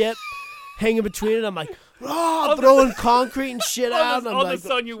thighs and shit hanging between it. I'm like, throwing concrete and shit out. All of a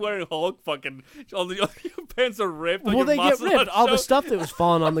sudden you're wearing Hulk fucking, all your pants are ripped. Well, they get ripped. All the stuff that was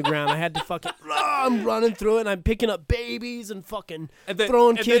falling on the ground, I had to fucking, I'm running through it, and I'm picking up babies and fucking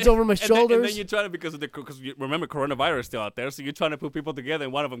throwing kids over my shoulders. And then you're trying to, because remember, coronavirus is still out there, so you're trying to put people together,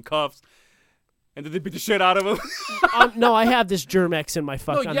 and one of them coughs, and then they beat the shit out of them. No, I have this Germ-X in my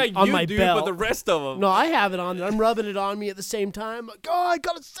fucking, on my belt. But the rest of them. No, I have it on there. I'm rubbing it on me at the same time. Like, I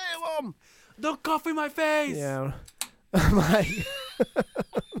gotta save them. Don't cough in my face. Yeah. I'm like,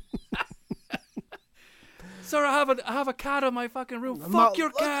 Sir, I have a cat in my fucking room. Fuck your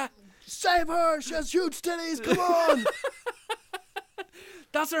cat. Save her. She has huge titties. Come on.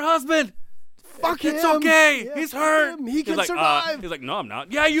 That's her husband. Fuck It's him. okay. Yeah, He's fuck hurt. him. He can like, survive. He's like, no, I'm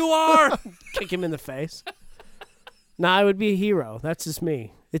not. Yeah, you are. Kick him in the face. Nah, I would be a hero. That's just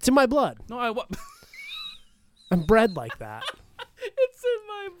me. It's in my blood. No, I'm bred like that. It's in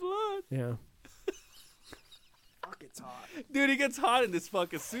my blood. Yeah. Fuck, it's hot. Dude, he gets hot in this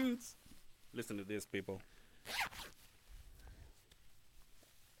fucking suits. Listen to this, people.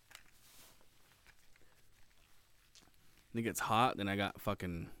 It gets hot, then I got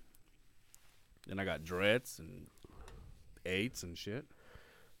dreads and eights and shit.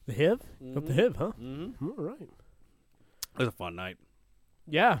 The HIV? Up the HIV, huh? Mm-hmm. All right. It was a fun night.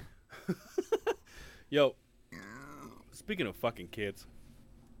 Yeah. Yo, speaking of fucking kids,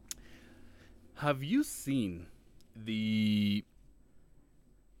 have you seen the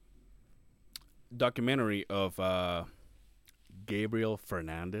documentary of Gabriel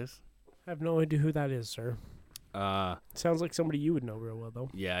Fernandez? I have no idea who that is, sir. Sounds like somebody you would know real well, though.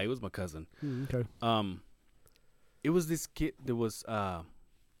 Yeah, he was my cousin. Okay. It was this kid that was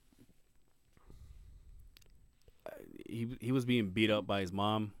he was being beat up by his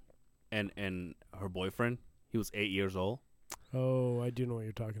mom and her boyfriend. He was 8 years old. Oh, I do know what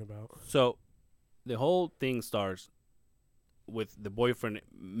you're talking about. So the whole thing starts with the boyfriend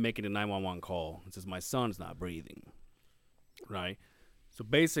making a 911 call. It says, my son's not breathing. Right? So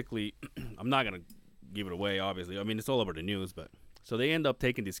basically, I'm not going to give it away, obviously. I mean, it's all over the news, but so they end up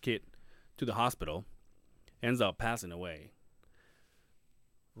taking this kid to the hospital, ends up passing away.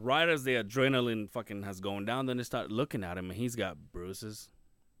 Right as the adrenaline fucking has gone down, then they start looking at him, and he's got bruises.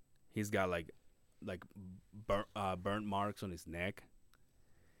 He's got like burnt marks on his neck.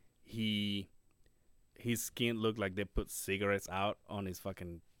 His skin looked like they put cigarettes out on his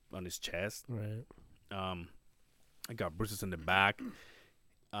chest. Right. I got bruises in the back.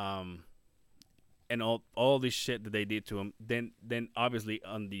 And all this shit that they did to him. Then obviously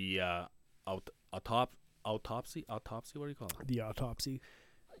on the autopsy, what do you call it? The autopsy.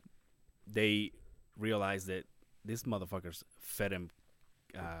 They realized that this motherfucker's fed him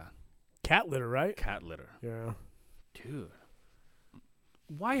Cat litter, right? cat litter. Yeah. Dude,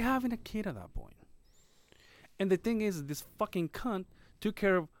 why having a kid at that point? And the thing is, this fucking cunt took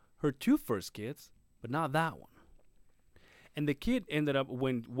care of her two first kids, but not that one. And the kid ended up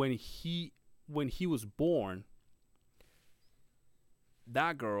when he was born,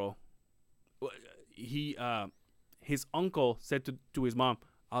 that girl, his uncle said to his mom,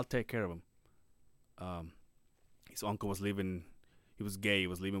 I'll take care of him. His uncle was leaving. He was gay. He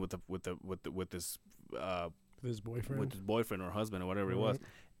was leaving with his boyfriend. with his boyfriend or husband or whatever it was.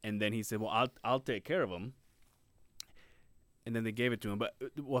 And then he said, well, I'll take care of him. And then they gave it to him. But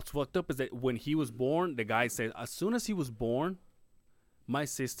what's fucked up is that when he was born, the guy said, as soon as he was born, my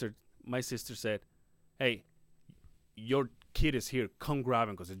sister said, hey, your kid is here. Come grab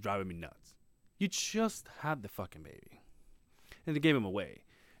him because it's driving me nuts. You just had the fucking baby. And they gave him away.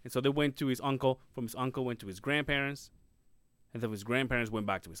 And so they went to his uncle. From his uncle went to his grandparents. And then his grandparents went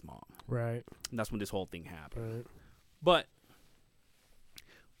back to his mom. Right. And that's when this whole thing happened. Right. But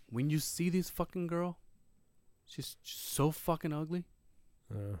when you see this fucking girl, she's so fucking ugly.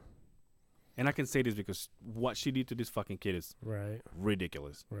 And I can say this because what she did to this fucking kid is Right.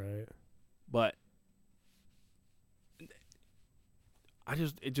 ridiculous. Right. But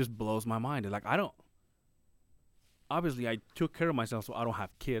it just blows my mind. Like, obviously I took care of myself so I don't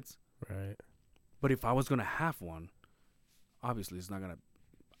have kids. Right. But if I was gonna have one, obviously it's not gonna.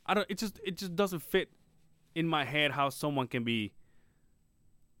 It just doesn't fit in my head how someone can be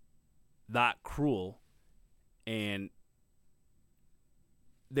that cruel. And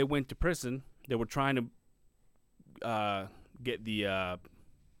they went to prison. They were trying to get the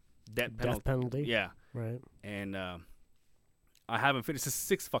death penalty. Yeah. Right. And I haven't finished. It's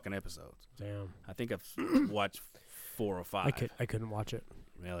 6 fucking episodes. Damn. I think I've watched 4 or 5. I couldn't watch it.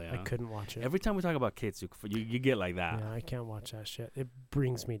 Really? I couldn't watch it. Every time we talk about kids, you get like that. Yeah, I can't watch that shit. It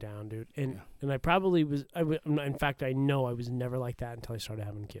brings me down, dude. And I probably was. In fact, I know I was never like that until I started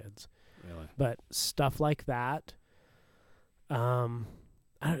having kids. Really? But stuff like that,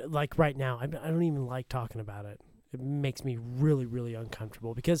 like right now, I don't even like talking about it. It makes me really, really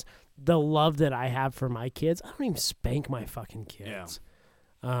uncomfortable because the love that I have for my kids, I don't even spank my fucking kids.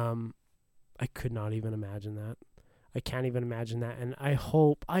 Yeah. I could not even imagine that. I can't even imagine that. And I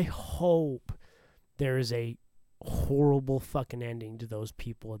hope there is a horrible fucking ending to those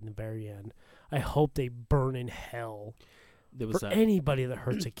people in the very end. I hope they burn in hell. For anybody that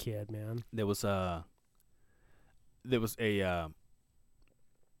hurts a kid, man. There was a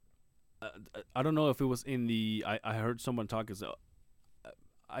I don't know if it was in the. I heard someone talk.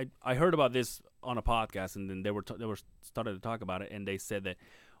 I heard about this on a podcast, and then they were started to talk about it, and they said that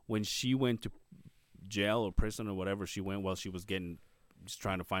when she went to jail or prison or whatever she went while she was just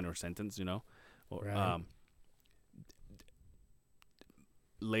trying to find her sentence, Right.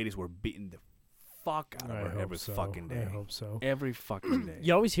 Ladies were beating the fuck out of her every fucking day. I hope so. Every fucking day.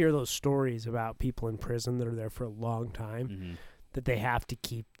 You always hear those stories about people in prison that are there for a long time, Mm-hmm. that they have to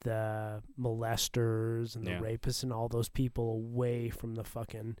keep the molesters and the rapists and all those people away from the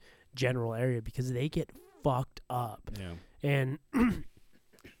fucking general area because they get fucked up. Yeah. And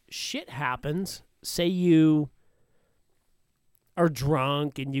shit happens. Say you are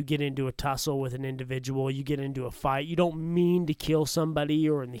drunk and you get into a tussle with an individual, you get into a fight, you don't mean to kill somebody,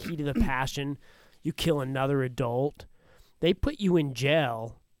 or in the heat of the passion, you kill another adult. They put you in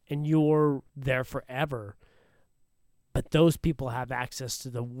jail and you're there forever. But those people have access to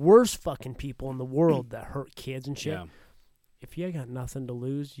the worst fucking people in the world that hurt kids and shit. Yeah. If you got nothing to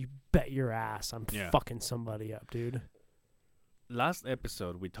lose, you bet your ass I'm fucking somebody up, dude. Last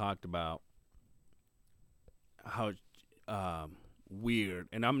episode, we talked about how weird,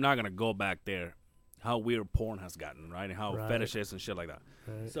 and I'm not going to go back there, how weird porn has gotten, right? And how fetishes and shit like that.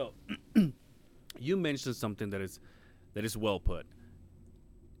 Right. So, you mentioned something that is well put.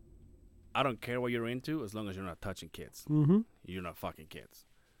 I don't care what you're into as long as you're not touching kids. Mm-hmm. You're not fucking kids.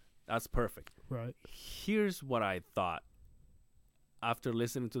 That's perfect. Right. Here's what I thought after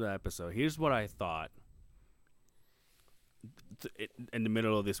listening to the episode. Here's what I thought in the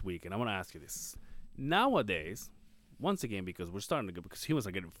middle of this week, and I want to ask you this. Nowadays, once again, because humans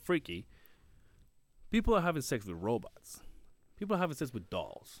are getting freaky, people are having sex with robots. People are having sex with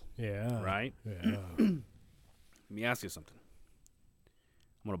dolls. Yeah. Right? Yeah. Let me ask you something.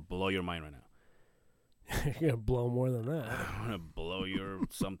 I'm going to blow your mind right now. You're going to blow more than that. I'm going to blow your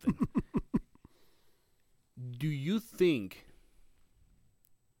something. Do you think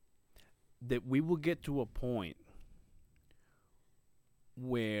that we will get to a point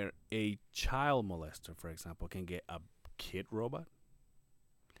where a child molester, for example, can get a kid robot?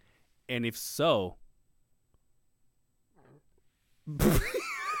 And if so...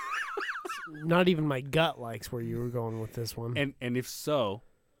 Not even my gut likes where you were going with this one. And if so,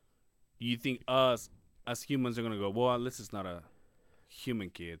 do you think us as humans are going to go, well, this is not a human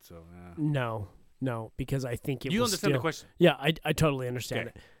kid, so... No, because I think it You will understand still, the question? Yeah, I totally understand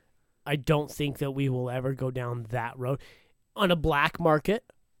Okay. it. I don't think that we will ever go down that road. On a black market,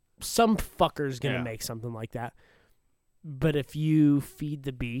 some fucker's going to make something like that. But if you feed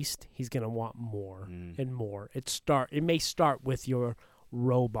the beast, he's going to want more and more. It may start with your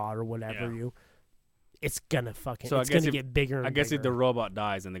robot or whatever it's going to fucking, So it's going to get bigger and I guess bigger. if the robot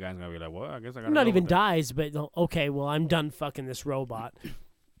dies, then the guy's going to be like, well, I guess I got to Not even dies, but okay, well, I'm done fucking this robot.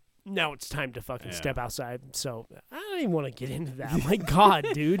 Now it's time to fucking step outside. So I don't even want to get into that. My God,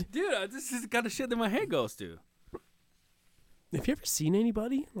 dude. Dude, this is the kind of shit that my head goes to. Have you ever seen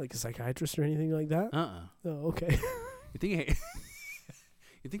anybody, like a psychiatrist or anything like that? Uh-uh. Oh, okay. You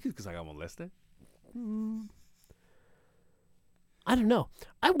think it's because I got molested? I don't know.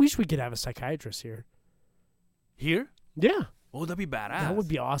 I wish we could have a psychiatrist here. Here? Yeah. Oh, that'd be badass. That would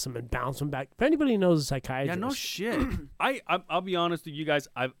be awesome, and bounce them back. If anybody knows a psychiatrist. Yeah, no shit. I'll be honest with you guys.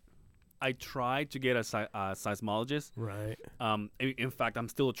 I tried to get a seismologist. Right. In fact, I'm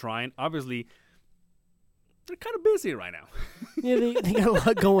still trying. Obviously, they're kind of busy right now. Yeah, they got a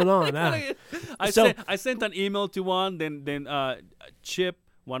lot going on. Huh? I sent an email to one. Then Chip,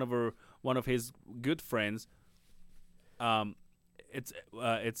 one of his good friends.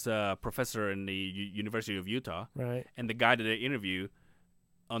 It's a professor in the University of Utah. Right. And the guy that they interview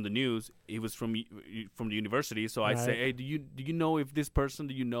on the news, he was from the university. So I say, hey, do you know if this person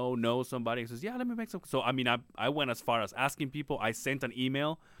know somebody? He says, yeah, let me make some. So I mean, I went as far as asking people. I sent an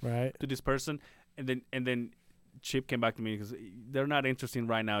email to this person, and then Chip came back to me because they're not interested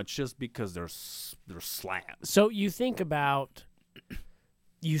right now. It's just because they're slammed. So you think about,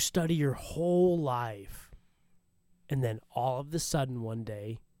 you study your whole life, and then all of a sudden one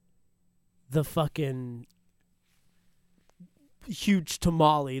day, the fucking huge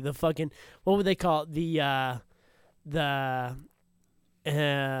tamale, the fucking, what would they call it?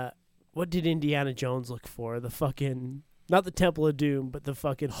 What did Indiana Jones look for? The fucking, not the Temple of Doom, but the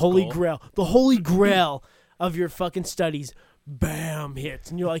fucking Holy Grail. The Holy Grail of your fucking studies, bam, hits.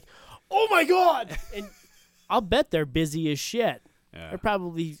 And you're like, oh my God. And I'll bet they're busy as shit. Yeah. They're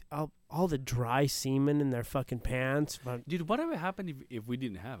probably all the dry semen in their fucking pants. Dude, whatever happened if we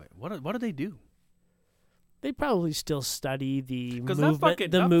didn't have it? What do they do? They probably still study the movement. Because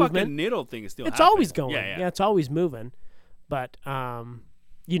that fucking needle thing is still happening. It's always going. Yeah. It's always moving. But,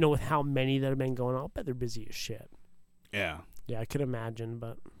 with how many that have been going on, I bet they're busy as shit. Yeah. Yeah, I could imagine,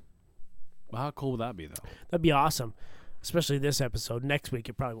 but Well, how cool would that be, though? that'd be awesome. Especially this episode. Next week,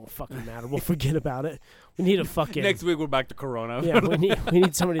 it probably won't fucking matter. We'll forget about it. We need a fucking... Next week, we're back to Corona. Yeah, we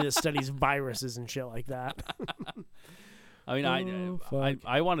need somebody that studies viruses and shit like that. I mean, fuck.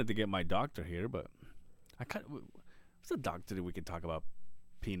 I wanted to get my doctor here, but I kind of... What's a doctor that we can talk about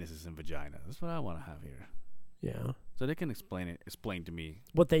penises and vagina? That's what I want to have here. Yeah. So they can explain to me.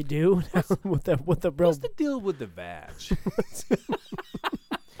 What they do? what the real... What's the deal with the vag?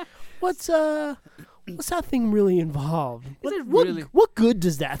 What's that thing really involved? What good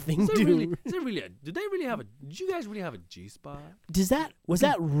does that thing do? Did you guys really have a G-spot? Was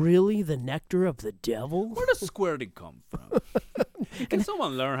that really the nectar of the devil? Where does squirting come from? Can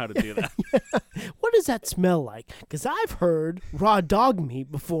someone learn how to do that? What does that smell like? Because I've heard raw dog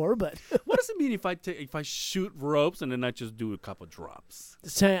meat before, but What does it mean if I shoot ropes and then I just do a couple drops?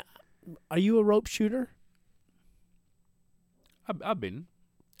 say, are you a rope shooter? I've been.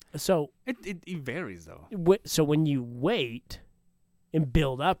 So It varies though. So when you wait and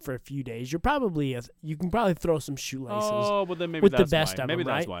build up for a few days, you can probably throw some shoelaces. Oh, but then maybe with that's the best why. of Maybe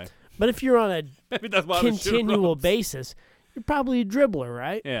them, that's right? why. But if you're on a Maybe that's why I was shooting continual ropes. basis, you're probably a dribbler,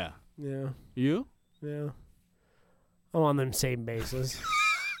 right? Yeah. Yeah. You? Yeah. I'm on them same bases.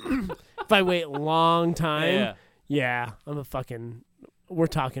 If I wait a long time, Yeah. I'm we're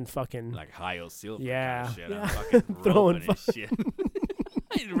talking fucking. Like high silver. Yeah. Kind of shit. Yeah. I'm fucking Throwing roping and shit.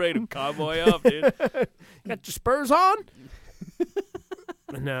 You ready to cowboy up, dude? Got your spurs on?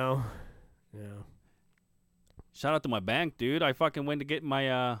 No. Shout out to my bank, dude. I fucking went to get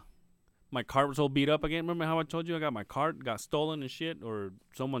my my card was all beat up again. Remember how I told you I got my card got stolen and shit, or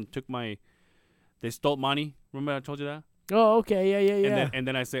someone took they stole money. Remember I told you that? Oh, okay. Yeah. And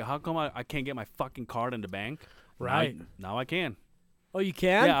then I say, how come I can't get my fucking card in the bank? Right. Now I can. Oh, you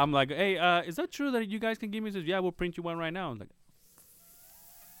can? Yeah, I'm like, hey, is that true that you guys can give me? He says, yeah, we'll print you one right now. I'm like,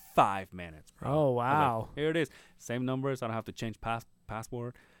 5 minutes, bro. Oh, I was wow. like, here it is. Same numbers. I don't have to change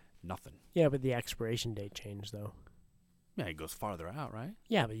passport. Nothing. Yeah, but the expiration date changed, though. Yeah, it goes farther out, right?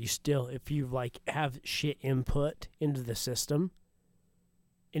 Yeah, but you still, if you have shit input into the system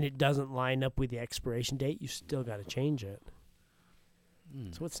and it doesn't line up with the expiration date, you still got to change it.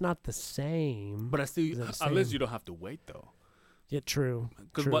 So it's not the same. But I still, Is that the unless same? you don't have to wait, though. Yeah, true.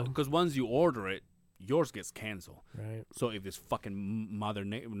 Because once you order it, yours gets canceled. Right. So if this fucking Mother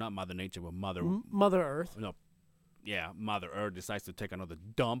Nature, but Mother Earth. No, yeah, Mother Earth decides to take another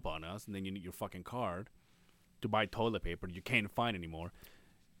dump on us, and then you need your fucking card to buy toilet paper you can't find anymore.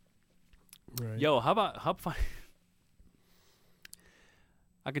 Right. Yo, how about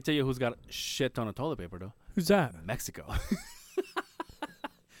I can tell you who's got a shit ton of toilet paper though. Who's that? Mexico.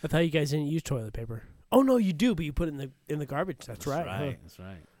 I thought you guys didn't use toilet paper. Oh no, you do, but you put it in the garbage. That's right. Huh? That's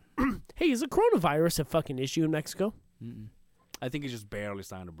right. Hey, is the coronavirus a fucking issue in Mexico? Mm-mm. I think it's just barely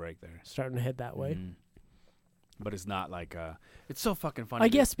starting to break there. Starting to head that way. Mhm. But it's not like it's so fucking funny. I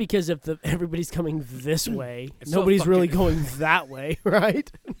guess because if everybody's coming this way, It's so nobody's really fucking- going that way,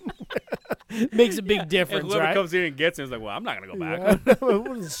 right? Makes a big difference, and whoever right? comes here and gets it is like, well, I'm not gonna go back.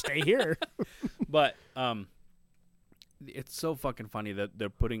 We'll just stay here. But it's so fucking funny that they're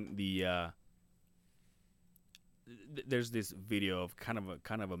putting the there's this video of kind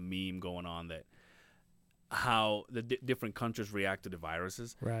of a meme going on that how the different countries react to the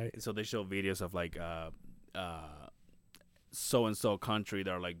viruses. Right. And so they show videos of like so and so country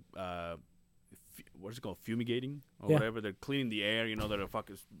that are like what's it called, fumigating or Yeah. whatever. They're cleaning the air. You know, they're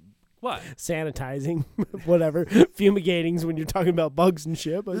fucking what? Sanitizing, whatever. Fumigating's when you're talking about bugs and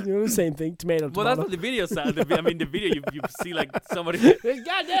shit, but you know the same thing. Tomato. Well, that's what the video sounds. I mean, the video you see like somebody.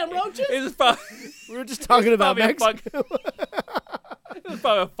 Goddamn roaches. It's probably, We were just talking about probably a Mexico. it's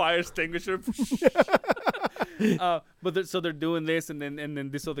probably a fire extinguisher. So they're doing this, and then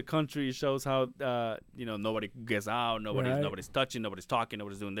this other country shows how nobody gets out, nobody's touching, nobody's talking,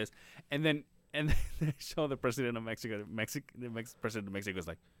 nobody's doing this, and then they show the president of Mexico. President of Mexico is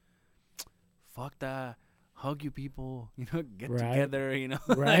like, "Fuck that." Hug you people, get Right. together,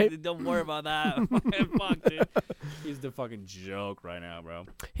 Right. Don't worry about that. Fuck, dude. He's the fucking joke right now, bro.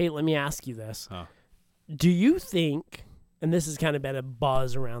 Hey, let me ask you this. Huh. Do you think, and this has kind of been a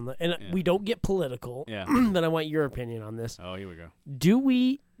buzz around Yeah. we don't get political, Yeah. but I want your opinion on this. Oh, here we go.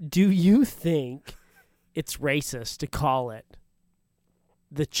 Do you think it's racist to call it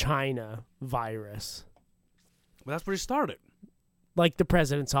the China virus? Well, that's where it started. Like the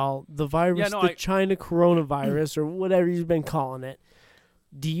president's all, the virus, Yeah, no, the China coronavirus, or whatever he's been calling it.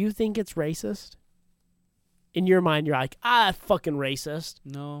 Do you think it's racist? In your mind, you're like, fucking racist.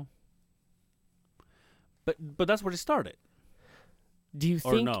 No. But that's where it started. Do you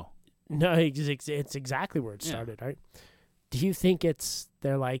Or think? no? No, it's exactly where it Yeah. started, right? Do you think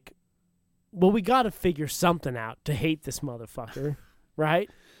they're like, well, we got to figure something out to hate this motherfucker, right?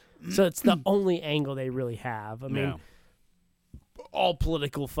 So it's the only angle they really have. I mean, Yeah. all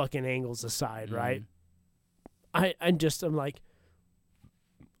political fucking angles aside, right? I'm like,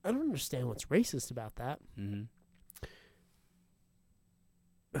 I don't understand what's racist about that. Mm-hmm.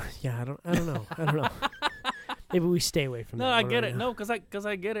 Yeah, I don't know. Maybe we stay away from that. No, I one get right it. now. No, because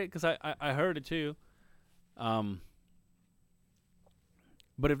I get it. Because I heard it too. But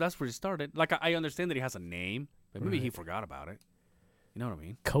if that's where he started, like I understand that he has a name, but maybe he Right. forgot about it. You know what I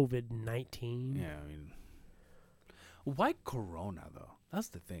mean? COVID-19. Yeah, I mean, why Corona though? That's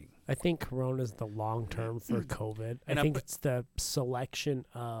the thing. I think Corona's the long term for COVID. And I think it's the selection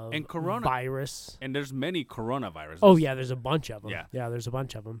of And Corona- virus. And there's many coronaviruses. Oh yeah, there's a bunch of them. Yeah. There's a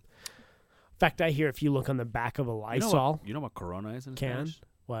bunch of them. In fact, I hear if you look on the back of a Lysol You know what Corona is in can, Spanish?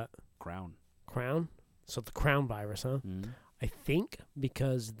 what Crown. crown? So the crown virus, huh? Mm-hmm. I think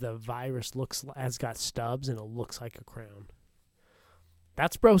because the virus has got stubs and it looks like a crown.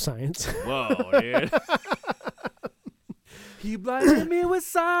 That's bro science. Whoa, dude. He blinded me with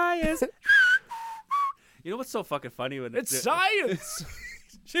science. You know what's so fucking funny when science.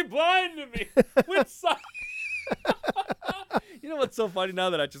 She blinded me with science. You know what's so funny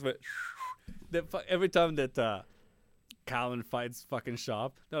now that I just went every time that Calvin finds fucking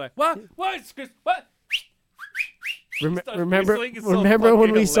shop, they're like, what? What? What? Starts Remember whistling. It's so when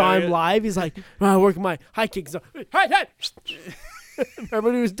fucking we saw him hilarious. live? He's like, oh, working my high kicks. Hi. Remember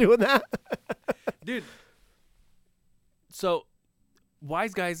when he was doing that? Dude. So,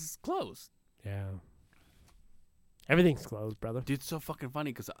 Wise Guys is closed. Yeah. Everything's closed, brother. Dude, it's so fucking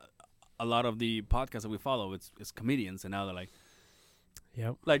funny because a lot of the podcasts that we follow, it's comedians, and now they're like,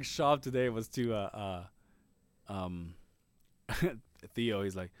 Yep. like Shab today was to Theo.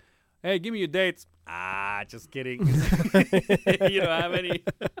 He's like, hey, give me your dates. Just kidding. You don't have any.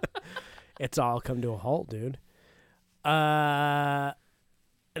 It's all come to a halt, dude. And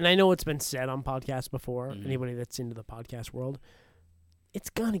I know it's been said on podcasts before. Mhm. Anybody that's into the podcast world, it's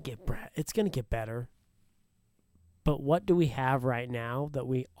gonna get better. But what do we have right now that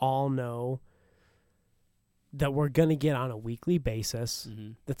we all know that we're gonna get on a weekly basis?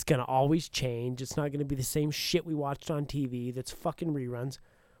 Mm-hmm. That's gonna always change. It's not gonna be the same shit we watched on TV. That's fucking reruns.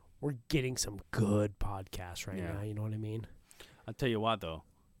 We're getting some good podcasts right Yeah. now. You know what I mean? I'll tell you what, though.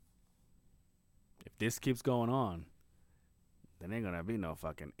 If this keeps going on, then ain't gonna be no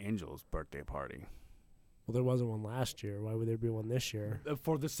fucking Angel's birthday party. Well, there wasn't one last year. Why would there be one this year?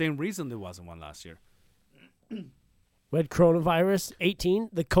 For the same reason there wasn't one last year. We had coronavirus 18,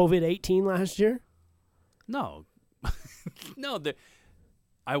 the COVID-18 last year. No. No,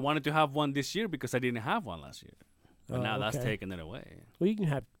 I wanted to have one this year because I didn't have one last year. But Oh, now that's okay. taking it away. Well, you can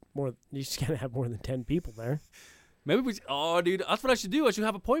have more. You just gotta have more than 10 people there. Maybe dude, that's what I should do. I should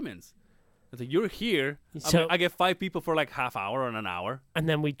have appointments. It's like, you're here. So- I get 5 people for like half hour or an hour. And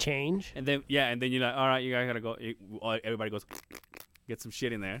then we change. And then you're like, all right, you guys gotta go. Everybody goes, get some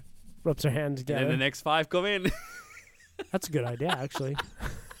shit in there. Rubs our hands And together. then the next 5 come in. That's a good idea, actually.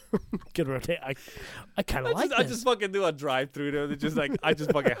 Good rotate. I kind of like I this. just fucking do a drive-through. Dude. It's just like, I just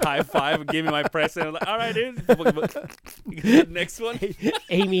fucking high five and give me my present. I'm like, all right, dude. Next one.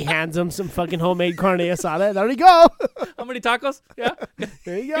 Amy hands him some fucking homemade carne asada. There you go. How many tacos? Yeah.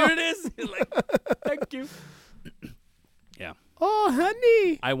 There you go. Here it is. He's like, thank you. Yeah. Oh,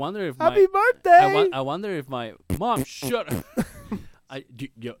 honey. I wonder if Happy birthday. I wonder if my mom shut up.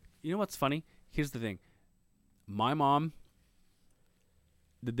 You know what's funny? Here's the thing. My mom,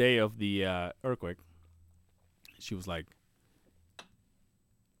 the day of the earthquake, she was like,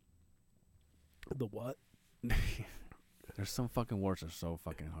 The what? there's some fucking words that are so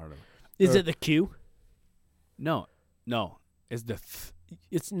fucking hard. Is it the Q? No. It's the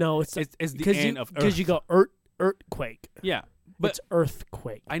It's it's the end of because earth. you go earthquake. Yeah. But It's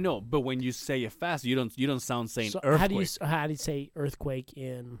earthquake. I know, but when you say it fast, you don't sound saying So earthquake. how do you say earthquake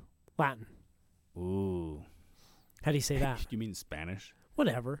in Latin? Ooh. How do you say that? You mean Spanish?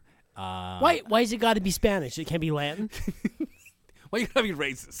 Whatever. Why Why is it got to be Spanish? It can't be Latin. Why you gotta be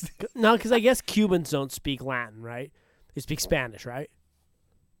racist? No, because I guess Cubans don't speak Latin, right? They speak Spanish, right?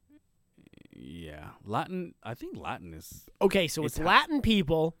 Yeah, Latin. I think Latin is. Okay, so it's Latin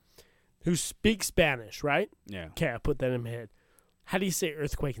people who speak Spanish, right? Yeah. Okay, I put that in my head. How do you say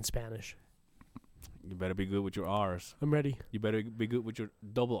earthquake in Spanish? You better be good with your R's. I'm ready. You better be good with your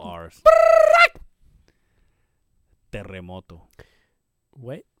double R's. Terremoto.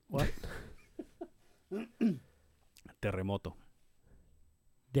 Wait, what? Terremoto.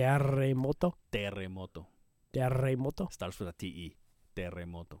 Terremoto. Terremoto. Terremoto. Starts with a T-E.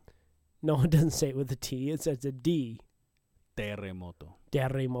 Terremoto. No, it doesn't say it with a T. It says a D. Terremoto.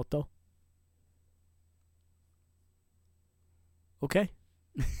 Terremoto. Okay.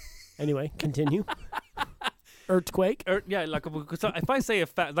 Anyway, continue. Earthquake. Yeah, like because if I say a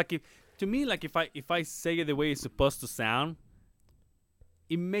fact, like if I say it the way it's supposed to sound,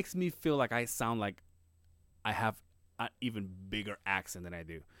 it makes me feel like I sound like I have an even bigger accent than I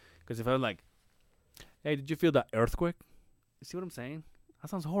do. Because if I'm like, "Hey, did you feel that earthquake?" You see what I'm saying? That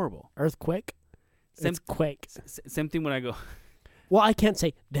sounds horrible. Earthquake. It's quake. Same thing when I go. Well, I can't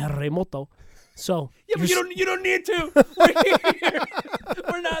say terremoto. So Yeah, but you don't need to. We're here.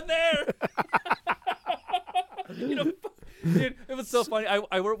 We're not there. Dude, it was so funny.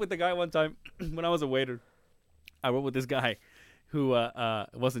 I worked with a guy one time when I was a waiter. I worked with this guy who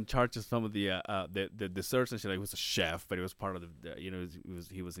was in charge of some of the desserts and shit. Like, he was a chef, but he was part of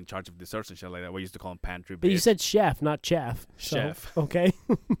he was in charge of desserts and shit like that. We used to call him pantry. But bitch. you said chef, not chef. Chef. So, okay.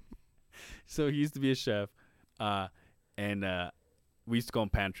 So he used to be a chef, and we used to call him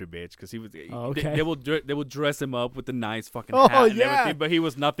pantry bitch because he was. Okay. They would dress him up with the nice fucking Oh, hat and yeah. everything, but he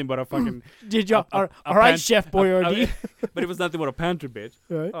was nothing but a fucking. Did you? All a right, pan- Chef Boyardee. But it was nothing but a pantry bitch.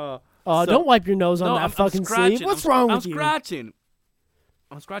 Right. So- Don't wipe your nose on No, that I'm fucking scratching. sleeve. What's wrong with I'm you?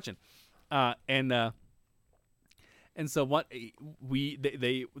 I'm scratching. And so what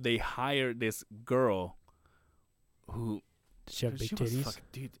they hired this girl who She have big she was titties. fucking,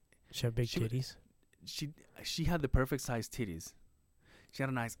 dude. She have big she- titties. She had the perfect size titties. She had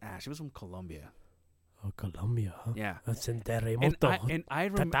a nice ass. She was from Colombia. Oh, Colombia. Huh? Yeah. That's in And terremoto. I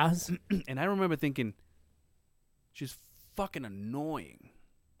Tatas. and I remember thinking, she's fucking annoying.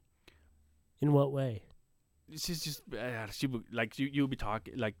 In what way? She's just she would like you'd be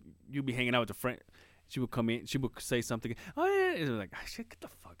talking like you'd be hanging out with a friend. She would come in. She would say something. Oh yeah, it was like shit. Get the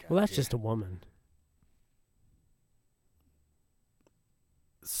fuck out. Well, that's of here. just a woman.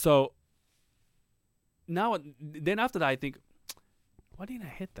 So now, then after that, I think, why didn't I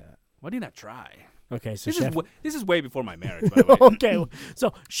hit that? Why didn't I try? Okay, so This Chef. this is way before my marriage, by the way. Okay,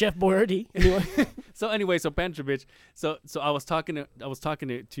 so Chef Boyardee. Anyway. So pantry bitch. So I was talking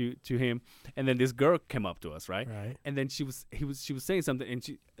to him, and then this girl came up to us, right? Right. And then she was saying something,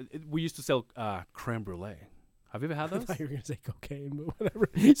 and we used to sell creme brulee. Have you ever had I those? thought you were gonna say cocaine, but whatever.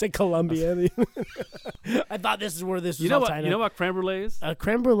 You said Colombia. I thought this is where this was You know all what? tied You know up. what creme brulee is?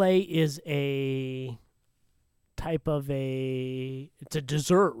 Creme brulee is a type of it's a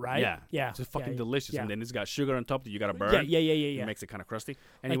dessert, right? Yeah. Yeah. It's just fucking yeah, delicious, yeah. and then it's got sugar on top that you gotta burn. Yeah. It makes it kind of crusty.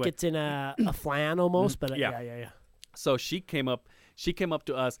 Anyway, Like it's in a flan almost, but Yeah. yeah. so she came up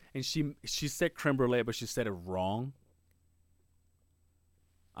to us, and she said creme brulee, but she said it wrong.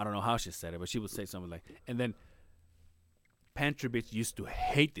 I don't know how she said it, but she would say something like, and then pantry bitch used to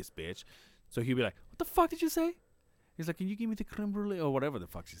hate this bitch, so he'd be like, "What the fuck did you say?" He's like, "Can you give me the creme brulee or whatever the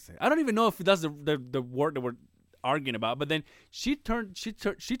fuck she said?" I don't even know if that's the word that we're arguing about. But then she turned to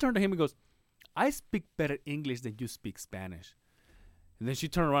him and goes, "I speak better English than you speak Spanish." And then she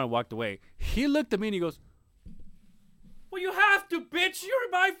turned around and walked away. He looked at me and he goes, "Well, you have to, bitch. You're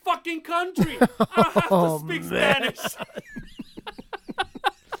in my fucking country. I don't have to speak Spanish."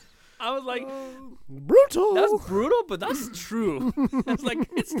 I was like, Brutal. that's brutal, but that's true. It's like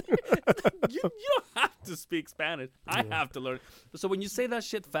you don't have to speak Spanish. I have to learn. So when you say that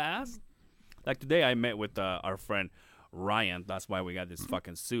shit fast, like today I met with our friend Ryan. That's why we got these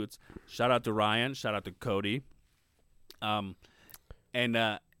fucking suits. Shout out to Ryan. Shout out to Cody. And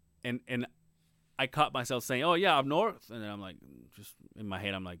I caught myself saying, "Oh yeah, up north," and then I'm like, just in my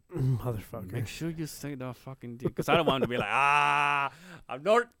head, I'm like, Motherfucker. "Make sure you say the fucking D," because I don't want him to be like, up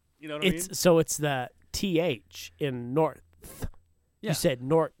north. You know what I mean? So it's the TH in north. Yeah. You said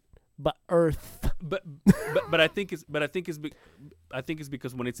north, but earth. But I think it's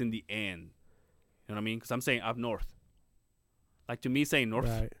because when it's in the end, you know what I mean? Because I'm saying up north. Like to me, saying north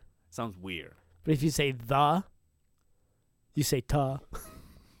Right. sounds weird. But if you say the, you say ta.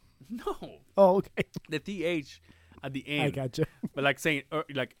 No, Oh, okay. the th at the end. I gotcha. But like saying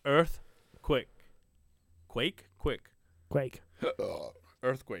like earth, quick, quick, Quake.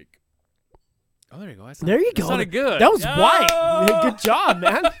 earthquake. Oh, there you go. There you go. That sounded good. That was Yo! white. Good job,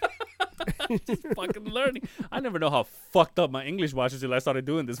 man. Just fucking learning. I never know how fucked up my English was until I started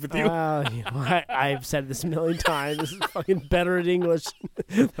doing this with you. I've said this a million times. This is fucking better at English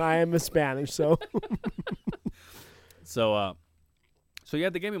than I am at Spanish. So, So yeah,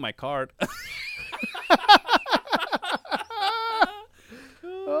 they gave me my card.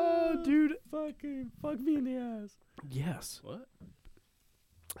 oh, dude. Fuck me in the ass. Yes. What?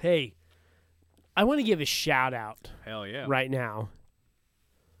 Hey, I want to give a shout out Hell yeah. right now,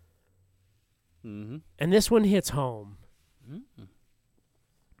 Mm-hmm. and this one hits home. Mm-hmm.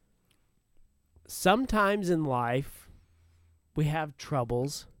 sometimes in life, we have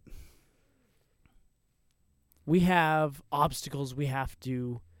troubles. We have obstacles we have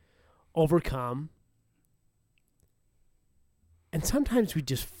to overcome. And sometimes we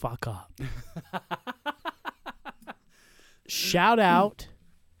just fuck up. Shout out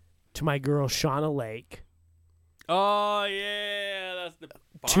to my girl, Shauna Lake. Oh, yeah. That's the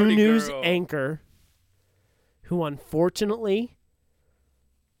party 2 News girl. anchor who unfortunately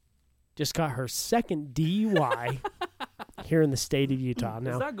just got her second DUI here in the state of Utah. Does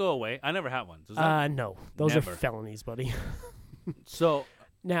Now, that go away? I never had one. Does that? no, those Never. are felonies, buddy. So,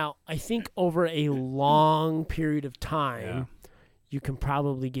 Now, I think over a long period of time, yeah. you can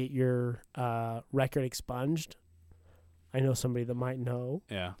probably get your record expunged. I know somebody that might know.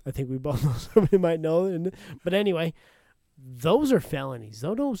 Yeah. I think we both know somebody might know. But anyway, those are felonies.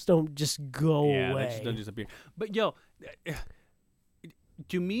 Those don't just go Yeah, away. they just don't disappear. But, yo,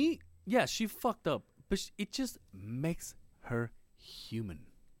 to me, yeah, she fucked up. But it just makes her human.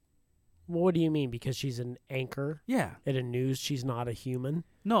 Well, what do you mean? Because she's an anchor Yeah. at a news, she's not a human?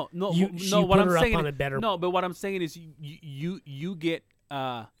 No. She What put I'm her saying up on is, a better... no. But what I'm saying is, you get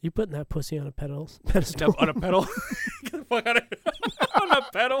You putting that pussy on a pedestal? on a pedal. Get the fuck out of here. On a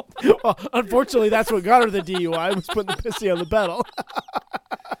pedal. Well, unfortunately, that's what got her the DUI, was putting the pussy on the pedal.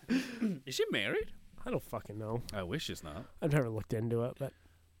 Is she married? I don't fucking know. I wish she's not. I've never looked into it, but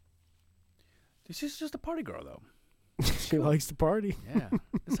She's just a party girl, though. she likes to party. Yeah.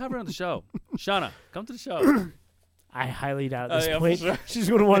 Let's have her on the show. Shauna, come to the show. I highly doubt at Oh, this yeah, for point sure. she's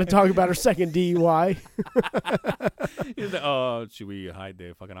going to want to talk about her second DUI. He's like, oh, should we hide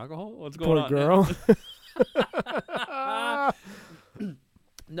the fucking alcohol? What's going Poor on? girl.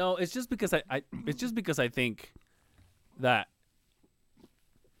 No, it's just because I think that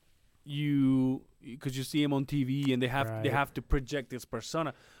because you see him on TV and they Right. have to project this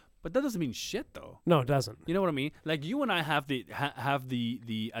persona, but that doesn't mean shit though. No, it doesn't. You know what I mean? Like you and I have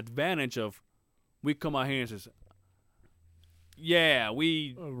the advantage of we come out here and says, yeah,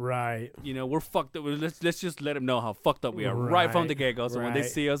 we. Right. You know, we're fucked up. Let's just let them know how fucked up we are right from the Right, get-go. So when they right.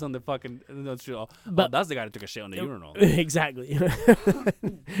 see us on the fucking, oh, But- that's the guy that took a shit on the urinal. Exactly.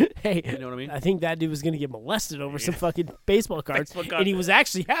 Hey, You know what I mean? I think that dude was going to get molested over some fucking baseball cards, Baseball and he cards. was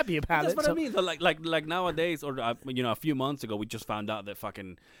actually happy about That's it. what so- I mean. So like nowadays, or a few months ago, we just found out that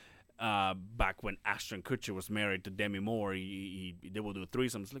fucking back when Ashton Kutcher was married to Demi Moore, they will do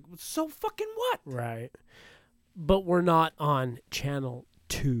threesomes. Like, so fucking what? Right. But we're not on Channel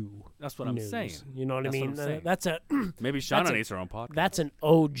 2. That's what I'm news. saying. You know what That's I what mean? I'm saying. That's a Maybe That's Shauna a- needs her own podcast. that's an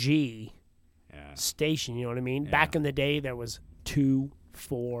OG yeah. station. You know what I mean? Yeah. Back in the day, there was 2,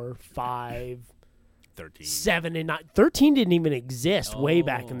 4, 5, 13. 7, and 9. 13 didn't even exist way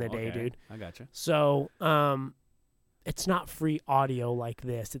back in the Oh, day, okay. dude. I gotcha. So, it's not free audio like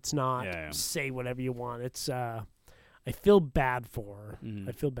this. It's not Yeah. say whatever you want. It's I feel bad for her. Mhm.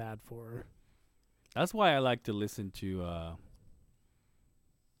 I feel bad for her. That's why I like to listen to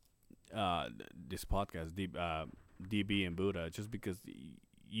this podcast, DB and Buddha, just because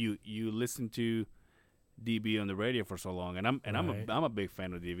you listen to DB on the radio for so long, and Right. I'm a big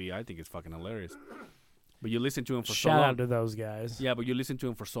fan of DB. I think it's fucking hilarious. But you listen to him for so Shout long. out to those guys. Yeah, but you listen to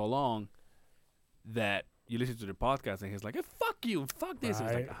him for so long that you listen to the podcast and he's like, hey, fuck you, fuck this.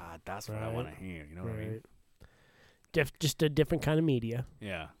 It's Right. like, that's what I want to Right. hear. You know what I mean? Right. Just a different kind of media.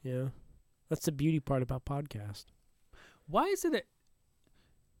 Yeah. Yeah. That's the beauty part about podcast. Why is it that?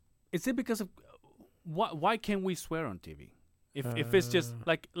 Is it because of why can't we swear on TV? If it's just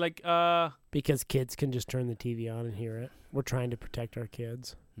like Because kids can just turn the TV on and hear it. We're trying to protect our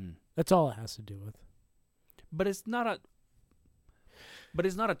kids. Hmm. That's all it has to do with. but it's not a.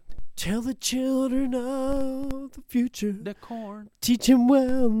 Tell the children of the future. The corn. Teach them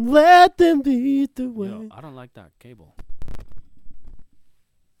well and let them lead the way. Yo, I don't like that cable.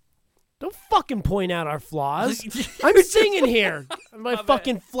 Don't fucking point out our flaws. I'm singing here. My bad.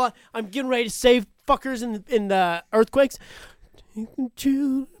 fucking flaw. I'm getting ready to save fuckers in the earthquakes. Take the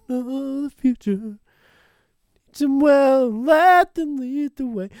children of the future. Teach them well and let them lead the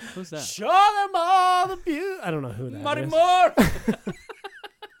way. Who's that? Show them all the beauty. I don't know who that Marty is. Moore.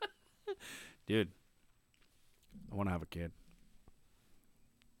 Dude, I want to have a kid.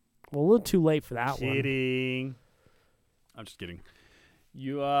 Well, a little too late for that one. Kidding. I'm just kidding.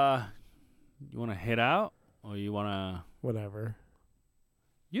 You want to head out or you want to? Whatever.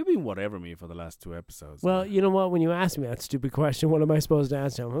 You've been whatever me for the last 2 episodes. Well, man. you know what? When you ask me that stupid question, what am I supposed to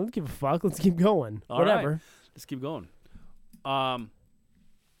answer? I don't give a fuck. Let's keep going. All Whatever. right. Let's keep going. I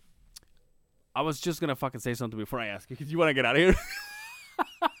was just gonna fucking say something before I ask you. You want to get out of here?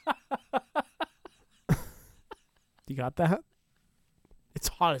 You got that? It's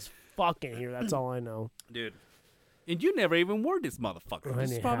hot as fucking here. That's all I know. Dude. And you never even wore this motherfucker. I This is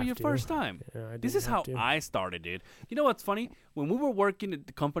didn't probably have your to. first time. Yeah, I This didn't is how have to. I started, dude. You know what's funny? When we were working at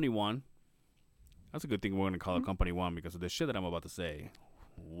the Company One, that's a good thing we're going to call it Company One because of the shit that I'm about to say.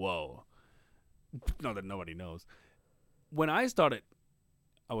 Whoa. Not that nobody knows. When I started,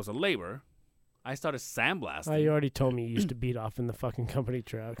 I was a laborer. I started sandblasting. Oh, you already told me you used to beat off in the fucking company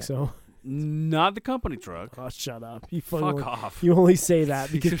truck, so. Not the company truck. Oh, shut up. You Fuck off. You only say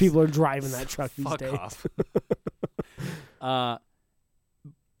that because people are driving that truck these Fuck days. off.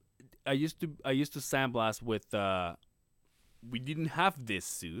 I used to sandblast with we didn't have these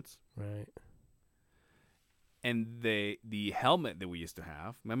suits, Right. and the helmet that we used to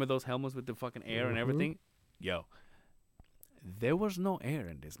have. Remember those helmets with the fucking air and Mhm. everything? Yo, there was no air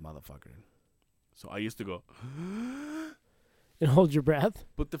in this motherfucker. So I used to go And hold your breath.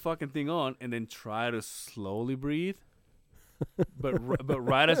 put the fucking thing on and then try to slowly breathe. but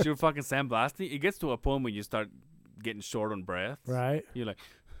right as you're fucking sandblasting, it gets to a point when you start getting short on breath. Right. You're like,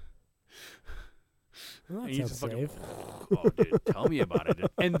 Well, and that you sounds just fucking, safe. oh, dude, tell me about it. Dude.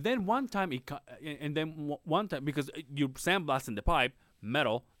 And then one time, because you're sandblasting the pipe,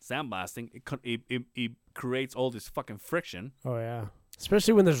 metal sandblasting, it creates all this fucking friction Oh, yeah.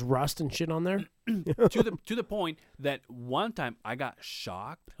 Especially when there's rust and shit on there. to the point that one time I got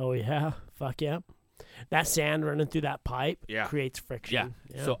shocked. Oh, yeah. Fuck yeah. That sand running through that pipe Yeah. creates friction.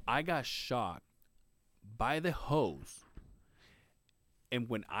 Yeah. So I got shocked by the hose. And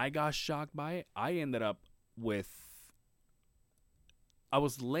when I got shocked by it, I ended up I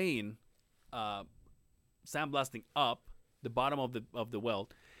was laying sandblasting up the bottom of the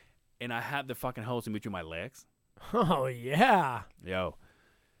weld, and I had the fucking hose in between my legs. Oh, yeah. Yo,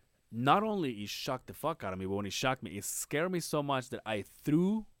 not only it shocked the fuck out of me, but when it shocked me, it scared me so much that I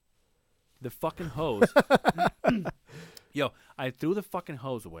threw the fucking hose. Yo, I threw the fucking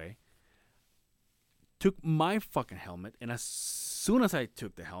hose away, took my fucking helmet, and as soon as I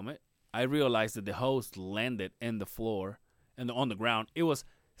took the helmet, I realized that the hose landed in the floor and on the ground. It was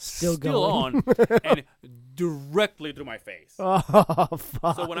still going. on and directly through my face. Oh,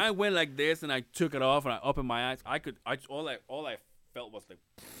 fuck. So when I went like this and I took it off and I opened my eyes, all I felt was like,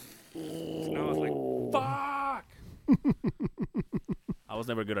 and I was like, fuck. I was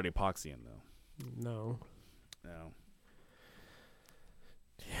never good at epoxying though. No. No,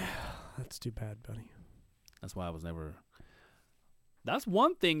 That's too bad, buddy. that's why I was never. That's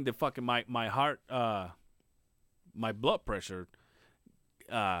one thing that fucking my heart, my blood pressure,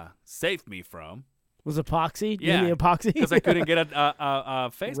 saved me from. Was epoxy? Yeah, You need epoxy? Because I couldn't get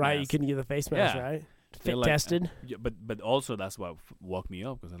a face Right, you mask. couldn't get the face mask, Yeah. right? They're Fit like, tested. Yeah, but also that's what woke me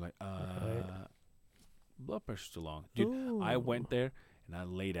up because I'm like, Right. blood pressure's too long, dude. I Ooh. went there and I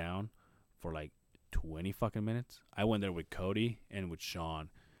lay down for like 20 fucking minutes. I went there with Cody and with Sean.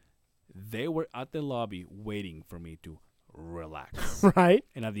 They were at the lobby waiting for me to relax, Right?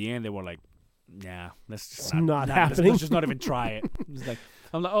 and at the end they were like, "Nah, let's just It's not let's- happening." Let's just not even try it." It's like,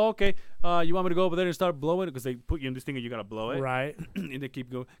 I'm like, "Oh, okay. You want me to go over there and start blowing it because they put you in this thing and you gotta blow it, Right. and they keep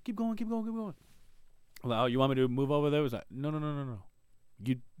going. I'm like, oh, you want me to move over there? It was like, no.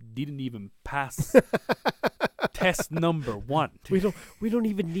 You didn't even pass test number 1. We don't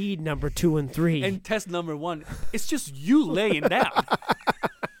even need number 2 and 3. And test number 1, it's just you laying down.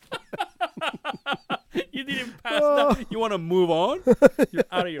 You didn't pass that. You want to move on? You're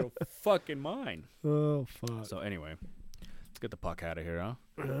out of your fucking mind. oh, fuck. So anyway, let's get the puck out of here, huh?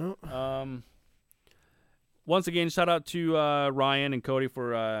 Yeah. Once again, shout out to Ryan and Cody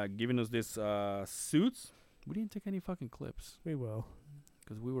for giving us this suits. We didn't take any fucking clips We will.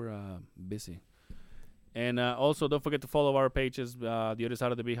 because we were busy. And also, don't forget to follow our pages, The Other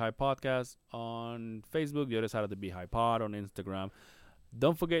Side of the Beehive Podcast on Facebook, The Other Side of the Beehive Pod on Instagram.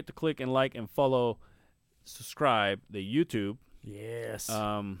 Don't forget to click and like and follow, subscribe the YouTube. Yes.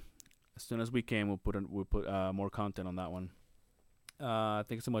 As soon as we can, we'll put more content on that one.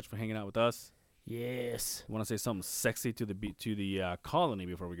 Thank you so much for hanging out with us. yes. Want to say something sexy to the colony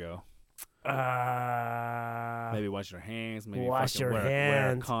before we go? Maybe wash your hands. Maybe Wash fucking your wear a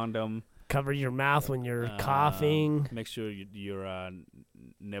hands. condom. Cover your mouth when you're coughing. Make sure your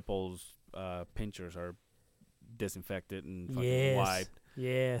nipples pinchers are disinfected and fucking Yes. wiped.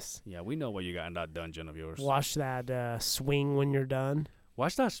 Yes. Yeah, we know what you got in that dungeon of yours. Wash that swing when you're done.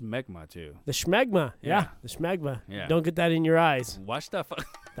 Watch that smegma too. The schmegma. Yeah. Yeah. The schmegma. Yeah. Don't get that in your eyes. Watch that.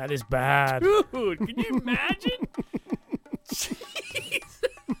 That is bad. Dude, can you imagine?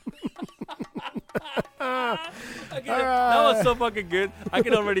 That was so fucking good. I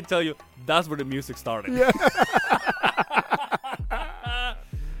can already tell you that's where the music started. Yeah.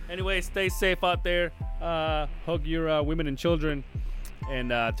 Anyway, stay safe out there. Hug your women and children. and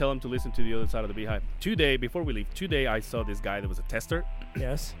tell them to listen to the other side of the beehive. Before we leave, I saw this guy that was a tester.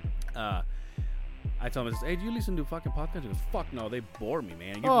 Yes. I told him, hey, do you listen to fucking podcasts? He goes, fuck no, they bore me,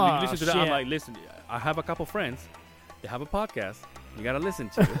 man. You Oh, listen to that? I'm shit. like, listen, I have a couple friends. They have a podcast. You got to listen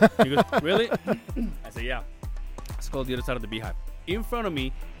to it. He goes, really? I said, yeah. It's called The Other Side of the Beehive. In front of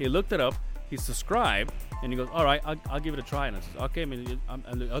me, he looked it up. He subscribed. And he goes, all right, I'll give it a try. And I said, okay, I mean,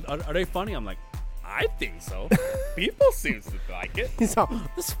 are they funny? I'm like, I think so. People seem to like it. He's all,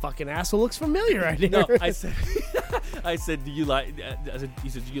 this fucking asshole looks familiar right here. No, I said, do you like? He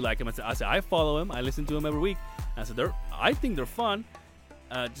said, do you like him? I said, I follow him. I listen to him every week. I said, I think they're fun.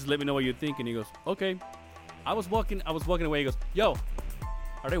 Just let me know what you think. And he goes, okay. I was walking away. He goes, yo,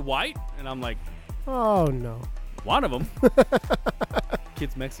 are they white? And I'm like, Oh, no. one of them.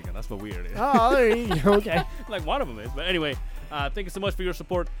 Kid's Mexican. That's what weird is. Oh, there you go. Okay. Like one of them is. But anyway, thank you so much for your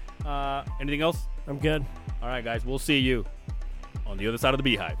support. Anything else? I'm good. All right, guys. We'll see you on the other side of the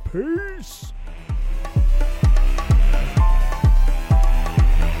beehive. Peace.